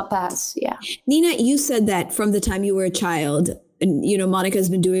too shall pass. Yeah. Nina, you said that from the time you were a child, and Monica's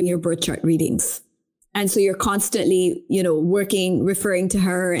been doing your birth chart readings. And so you're constantly, working, referring to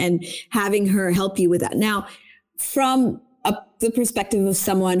her and having her help you with that. Now, from the perspective of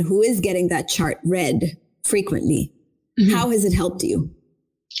someone who is getting that chart read frequently, how has it helped you?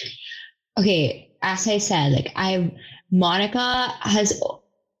 Okay, as I said,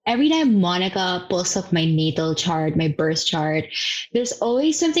 every time Monica pulls up my natal chart, my birth chart, there's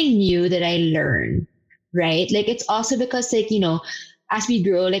always something new that I learn, right? It's also because as we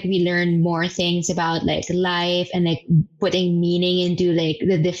grow, we learn more things about life and putting meaning into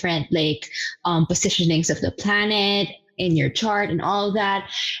the different positionings of the planet in your chart and all that.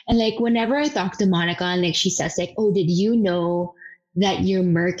 And whenever I talk to Monica and she says oh, did you know that your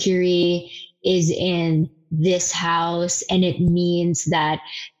Mercury is in this house, and it means that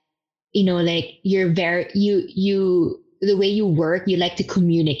you're very you the way you work, you like to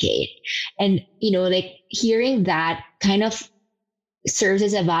communicate, and hearing that kind of serves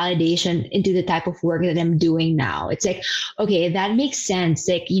as a validation into the type of work that I'm doing now. It's okay, that makes sense.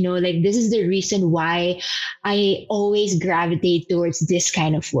 This is the reason why I always gravitate towards this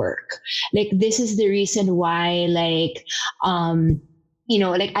kind of work. This is the reason why,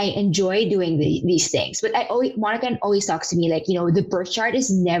 I enjoy doing these things. But Monica always talks to me, the birth chart is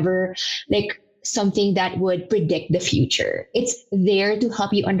never something that would predict the future. It's there to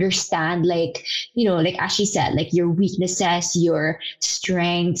help you understand, as she said, your weaknesses, your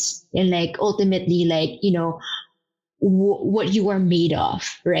strengths, and ultimately, what you are made of,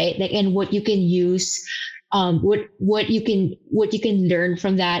 right? And what you can use, what you can learn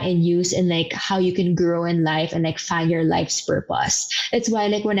from that and use, and how you can grow in life and find your life's purpose. That's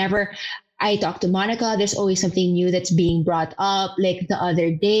why whenever I talk to Monica, there's always something new that's being brought up. The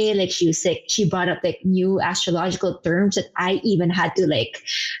other day, she brought up new astrological terms that I even had to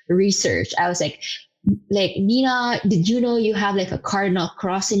research. I was Nina, did you know you have a cardinal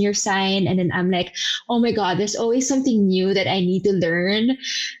cross in your sign? And then I'm oh my God, there's always something new that I need to learn.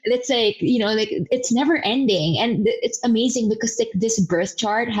 It's it's never ending. And it's amazing because this birth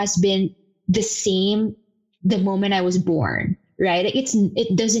chart has been the same the moment I was born. Right?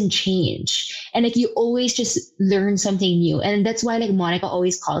 It doesn't change. And you always just learn something new. And that's why Monica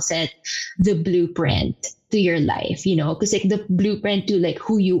always calls it the blueprint to your life, because the blueprint to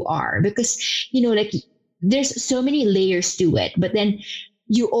who you are, because, there's so many layers to it, but then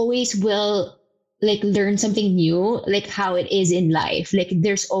you always will learn something new, how it is in life.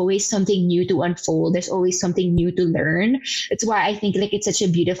 There's always something new to unfold. There's always something new to learn. That's why I think it's such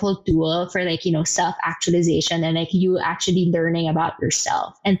a beautiful tool for self-actualization and you actually learning about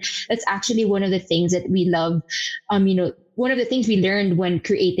yourself. And that's actually one of the things that we love. One of the things we learned when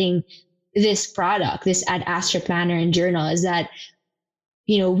creating this product, this Ad Astra Planner and Journal, is that,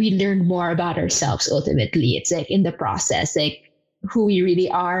 we learn more about ourselves ultimately. It's in the process, who we really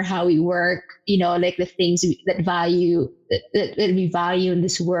are, how we work, the things that we value in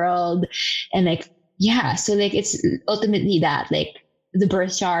this world. And so it's ultimately that, the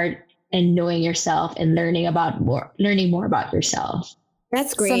birth chart and knowing yourself and learning more about yourself.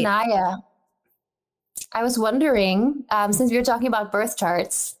 That's great. Sanaya, I was wondering, since we were talking about birth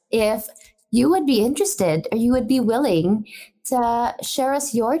charts, if you would be interested or you would be willing to share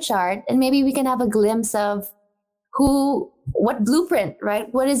us your chart, and maybe we can have a glimpse of what blueprint,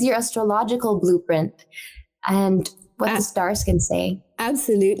 right? What is your astrological blueprint, and what the stars can say?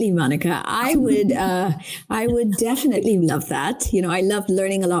 Absolutely, Monica. I would definitely love that. I love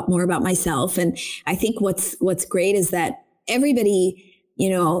learning a lot more about myself. And I think what's great is that everybody,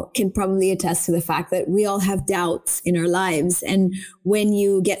 can probably attest to the fact that we all have doubts in our lives. And when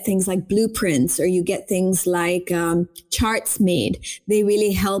you get things like blueprints or you get things like charts made, they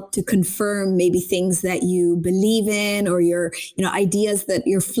really help to confirm maybe things that you believe in, or your, ideas that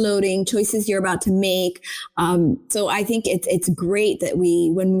you're floating, choices you're about to make. So I think it's great that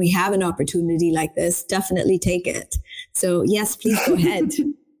when we have an opportunity like this, definitely take it. So yes, please go ahead.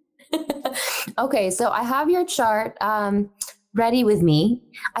 Okay, so I have your chart ready with me.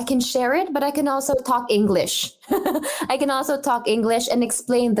 I can share it, but I can also talk English. I can also talk English and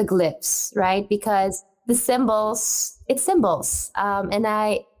explain the glyphs, right? Because it's symbols, and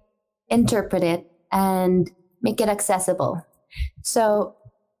I interpret it and make it accessible. So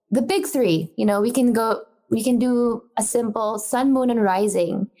the big three, we can do a simple sun, moon, and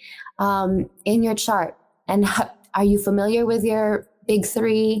rising in your chart. And Are you familiar with your big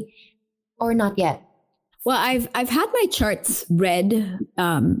three or not yet? Well, I've had my charts read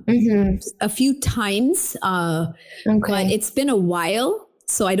a few times, but it's been a while,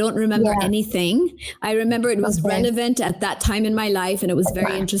 so I don't remember anything. I remember it was relevant at that time in my life, and it was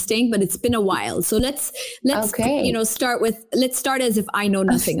very interesting. But it's been a while, so let's start as if I know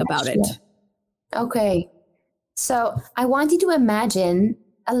nothing about it. Okay, so I want you to imagine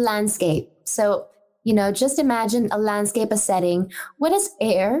a landscape. So just imagine a landscape, a setting. What does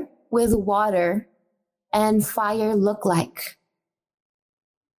air with water and fire look like?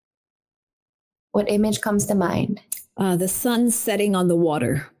 What image comes to mind? The sun setting on the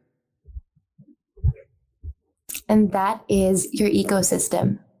water. And that is your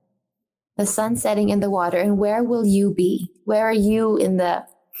ecosystem. The sun setting in the water. And where will you be? Where are you in the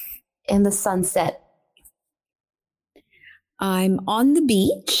sunset? I'm on the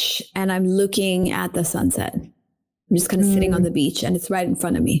beach and I'm looking at the sunset. I'm just kind of sitting on the beach and it's right in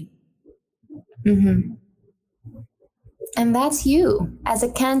front of me. Mm-hmm. And that's you as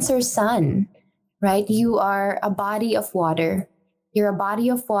a Cancer sun, right? You are a body of water. You're a body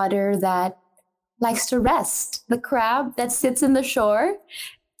of water that likes to rest. The crab that sits in the shore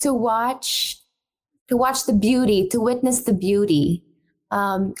to watch the beauty, to witness the beauty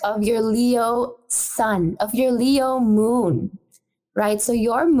of your Leo sun, of your Leo moon, right? So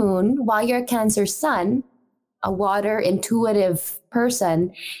your moon, while you're a Cancer sun, a water intuitive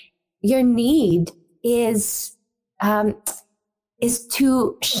person, your need is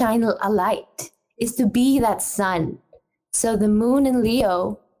to shine a light, is to be that sun. So the moon in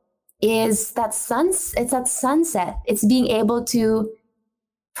Leo is that it's that sunset. It's being able to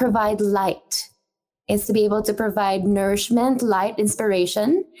provide light. It's to be able to provide nourishment, light,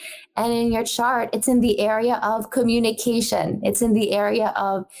 inspiration. And in your chart, it's in the area of communication. It's in the area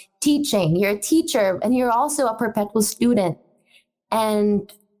of teaching. You're a teacher and you're also a perpetual student.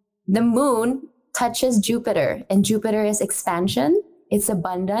 And the moon touches Jupiter, and Jupiter is expansion. It's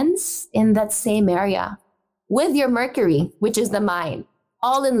abundance in that same area with your Mercury, which is the mind,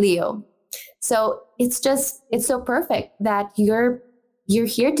 all in Leo. So it's so perfect that you're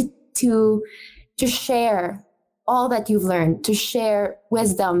here to share all that you've learned, to share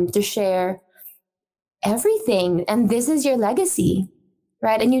wisdom, to share everything. And this is your legacy,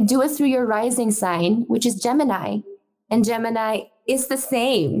 right? And you do it through your rising sign, which is Gemini. And Gemini is the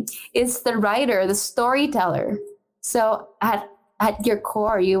same. It's the writer, the storyteller. So at your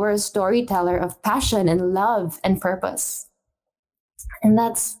core, you are a storyteller of passion and love and purpose. And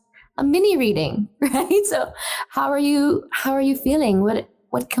that's a mini reading, right? So how are you feeling?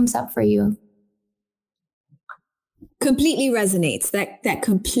 What comes up for you? Completely resonates. That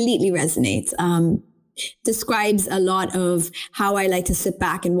completely resonates. Describes a lot of how I like to sit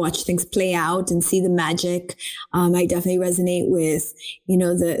back and watch things play out and see the magic. I definitely resonate with,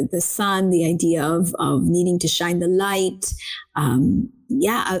 the sun, the idea of needing to shine the light. I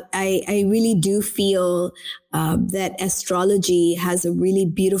really do feel that astrology has a really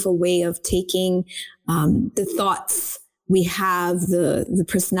beautiful way of taking the thoughts we have, the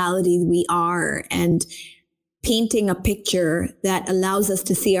personality we are, and painting a picture that allows us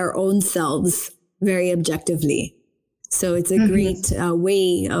to see our own selves very objectively. So it's a great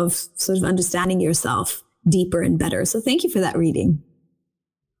way of sort of understanding yourself deeper and better. So thank you for that reading.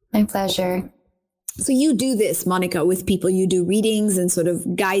 My pleasure. So you do this, Monica, with people. You do readings and sort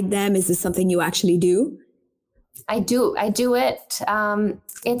of guide them. Is this something you actually do? I do it.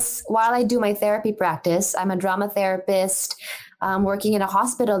 It's while I do my therapy practice. I'm a drama therapist, working in a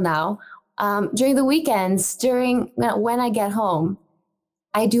hospital now. During the weekends, when I get home,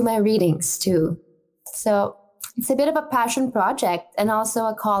 I do my readings too. So it's a bit of a passion project and also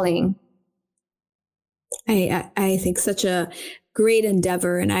a calling. I think such a great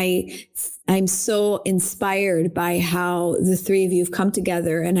endeavor. And I'm so inspired by how the three of you have come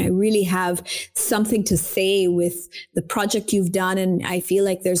together. And I really have something to say with the project you've done. And I feel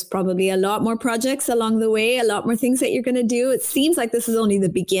like there's probably a lot more projects along the way, a lot more things that you're going to do. It seems like this is only the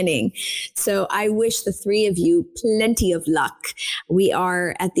beginning. So I wish the three of you plenty of luck. We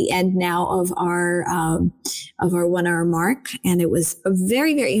are at the end now of our 1 hour mark. And it was a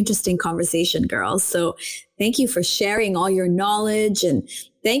very, very interesting conversation, girls. So thank you for sharing all your knowledge, and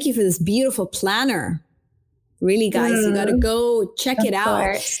thank you for this beautiful planner. Really, guys, you got to go check it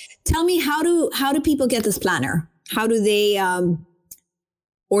out. Tell me, how do people get this planner? How do they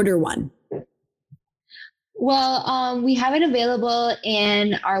order one? We have it available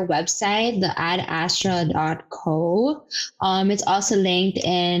in our website, the adastra.co. It's also linked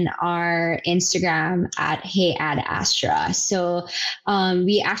in our Instagram at HeyAdAstra. So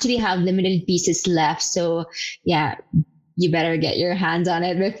we actually have limited pieces left. So yeah, you better get your hands on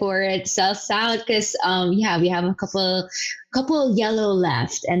it before it sells out, because we have a couple yellow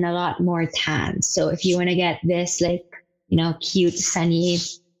left and a lot more tan. So if you want to get this cute sunny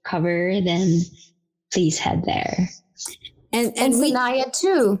cover, then please head there. And Sanaya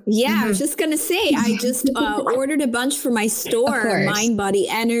too. Yeah, I was just going to say, I just ordered a bunch for my store,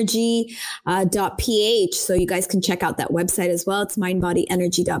 mindbodyenergy.ph. So you guys can check out that website as well. It's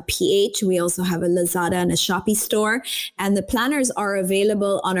mindbodyenergy.ph. We also have a Lazada and a Shopee store, and the planners are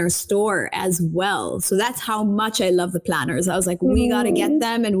available on our store as well. So that's how much I love the planners. I was like, we got to get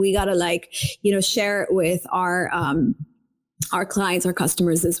them, and we got to share it with our clients, our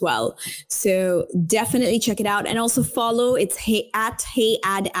customers as well. So definitely check it out, and also follow. It's at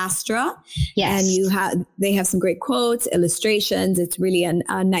HeyAdAstra. Yes. And they have some great quotes, illustrations. It's really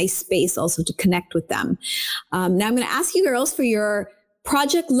a nice space also to connect with them. Now I'm going to ask you girls for your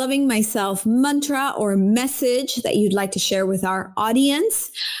Project Loving Myself mantra or message that you'd like to share with our audience.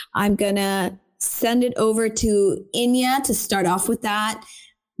 I'm going to send it over to Inya to start off with that.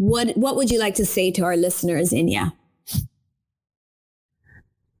 What would you like to say to our listeners, Inya?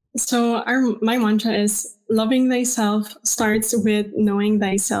 So my mantra is loving thyself starts with knowing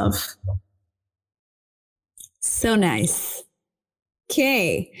thyself. So nice.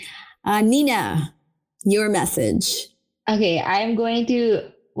 Okay. Nina, your message. Okay, I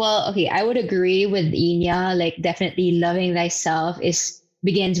would agree with Inya. Definitely loving thyself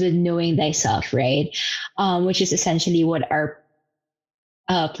begins with knowing thyself, right? Which is essentially what our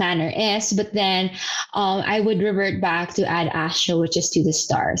planner is. But then I would revert back to Ad Astra, which is to the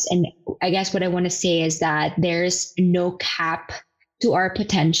stars. And I guess what I want to say is that there's no cap to our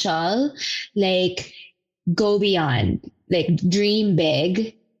potential. Go beyond, dream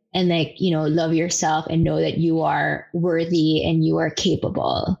big, and love yourself and know that you are worthy and you are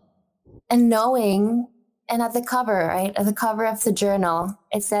capable. And knowing, and at the cover, right? At the cover of the journal,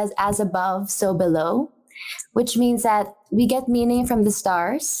 it says as above, so below, which means that we get meaning from the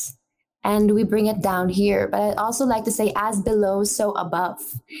stars and we bring it down here. But I'd also like to say as below, so above,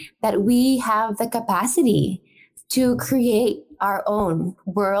 that we have the capacity to create our own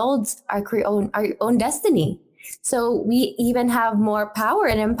worlds, our own destiny. So we even have more power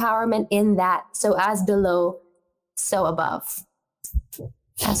and empowerment in that. So as below, so above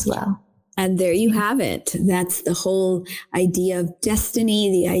as well. And there you have it. That's the whole idea of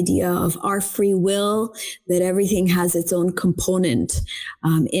destiny, the idea of our free will, that everything has its own component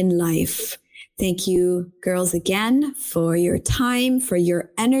in life. Thank you, girls, again, for your time, for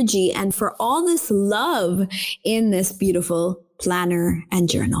your energy, and for all this love in this beautiful planner and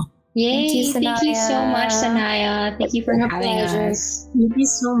journal. Yay! Thank you so much, Sanaya. Thank you for having us. Thank you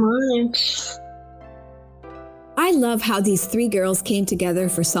so much. I love how these three girls came together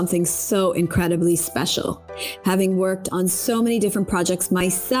for something so incredibly special. Having worked on so many different projects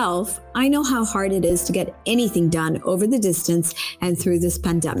myself, I know how hard it is to get anything done over the distance and through this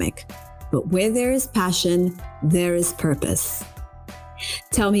pandemic. But where there is passion, there is purpose.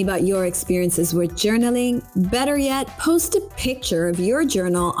 Tell me about your experiences with journaling. Better yet, post a picture of your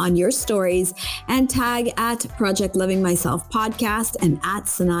journal on your stories and tag at Project Loving Myself Podcast and at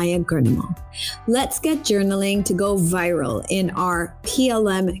Sanaya Gurnamo. Let's get journaling to go viral in our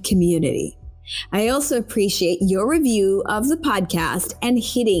PLM community. I also appreciate your review of the podcast and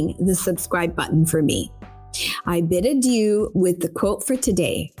hitting the subscribe button for me. I bid adieu with the quote for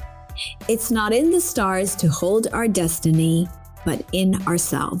today. It's not in the stars to hold our destiny, but in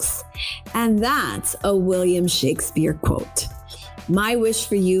ourselves. And that's a William Shakespeare quote. My wish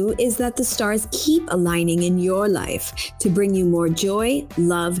for you is that the stars keep aligning in your life to bring you more joy,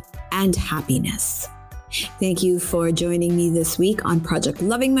 love, and happiness. Thank you for joining me this week on Project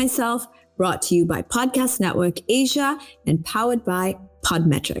Loving Myself, brought to you by Podcast Network Asia and powered by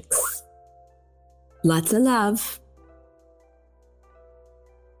Podmetrics. Lots of love.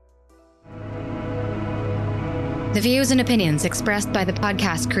 The views and opinions expressed by the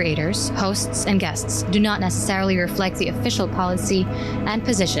podcast creators, hosts, and guests do not necessarily reflect the official policy and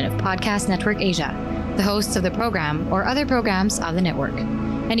position of Podcast Network Asia, the hosts of the program, or other programs of the network.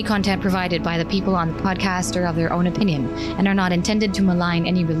 Any content provided by the people on the podcast are of their own opinion and are not intended to malign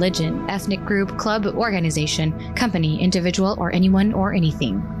any religion, ethnic group, club, organization, company, individual, or anyone or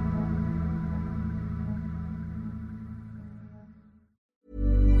anything.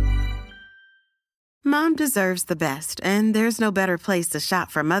 Mom deserves the best, and there's no better place to shop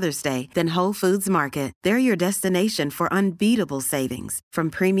for Mother's Day than Whole Foods Market. They're your destination for unbeatable savings, from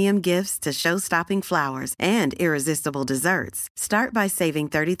premium gifts to show-stopping flowers and irresistible desserts. Start by saving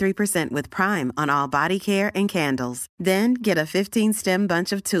 33% with Prime on all body care and candles. Then get a 15-stem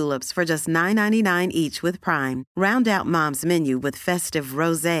bunch of tulips for just $9.99 each with Prime. Round out Mom's menu with festive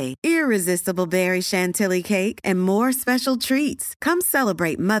rosé, irresistible berry chantilly cake, and more special treats. Come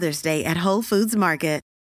celebrate Mother's Day at Whole Foods Market.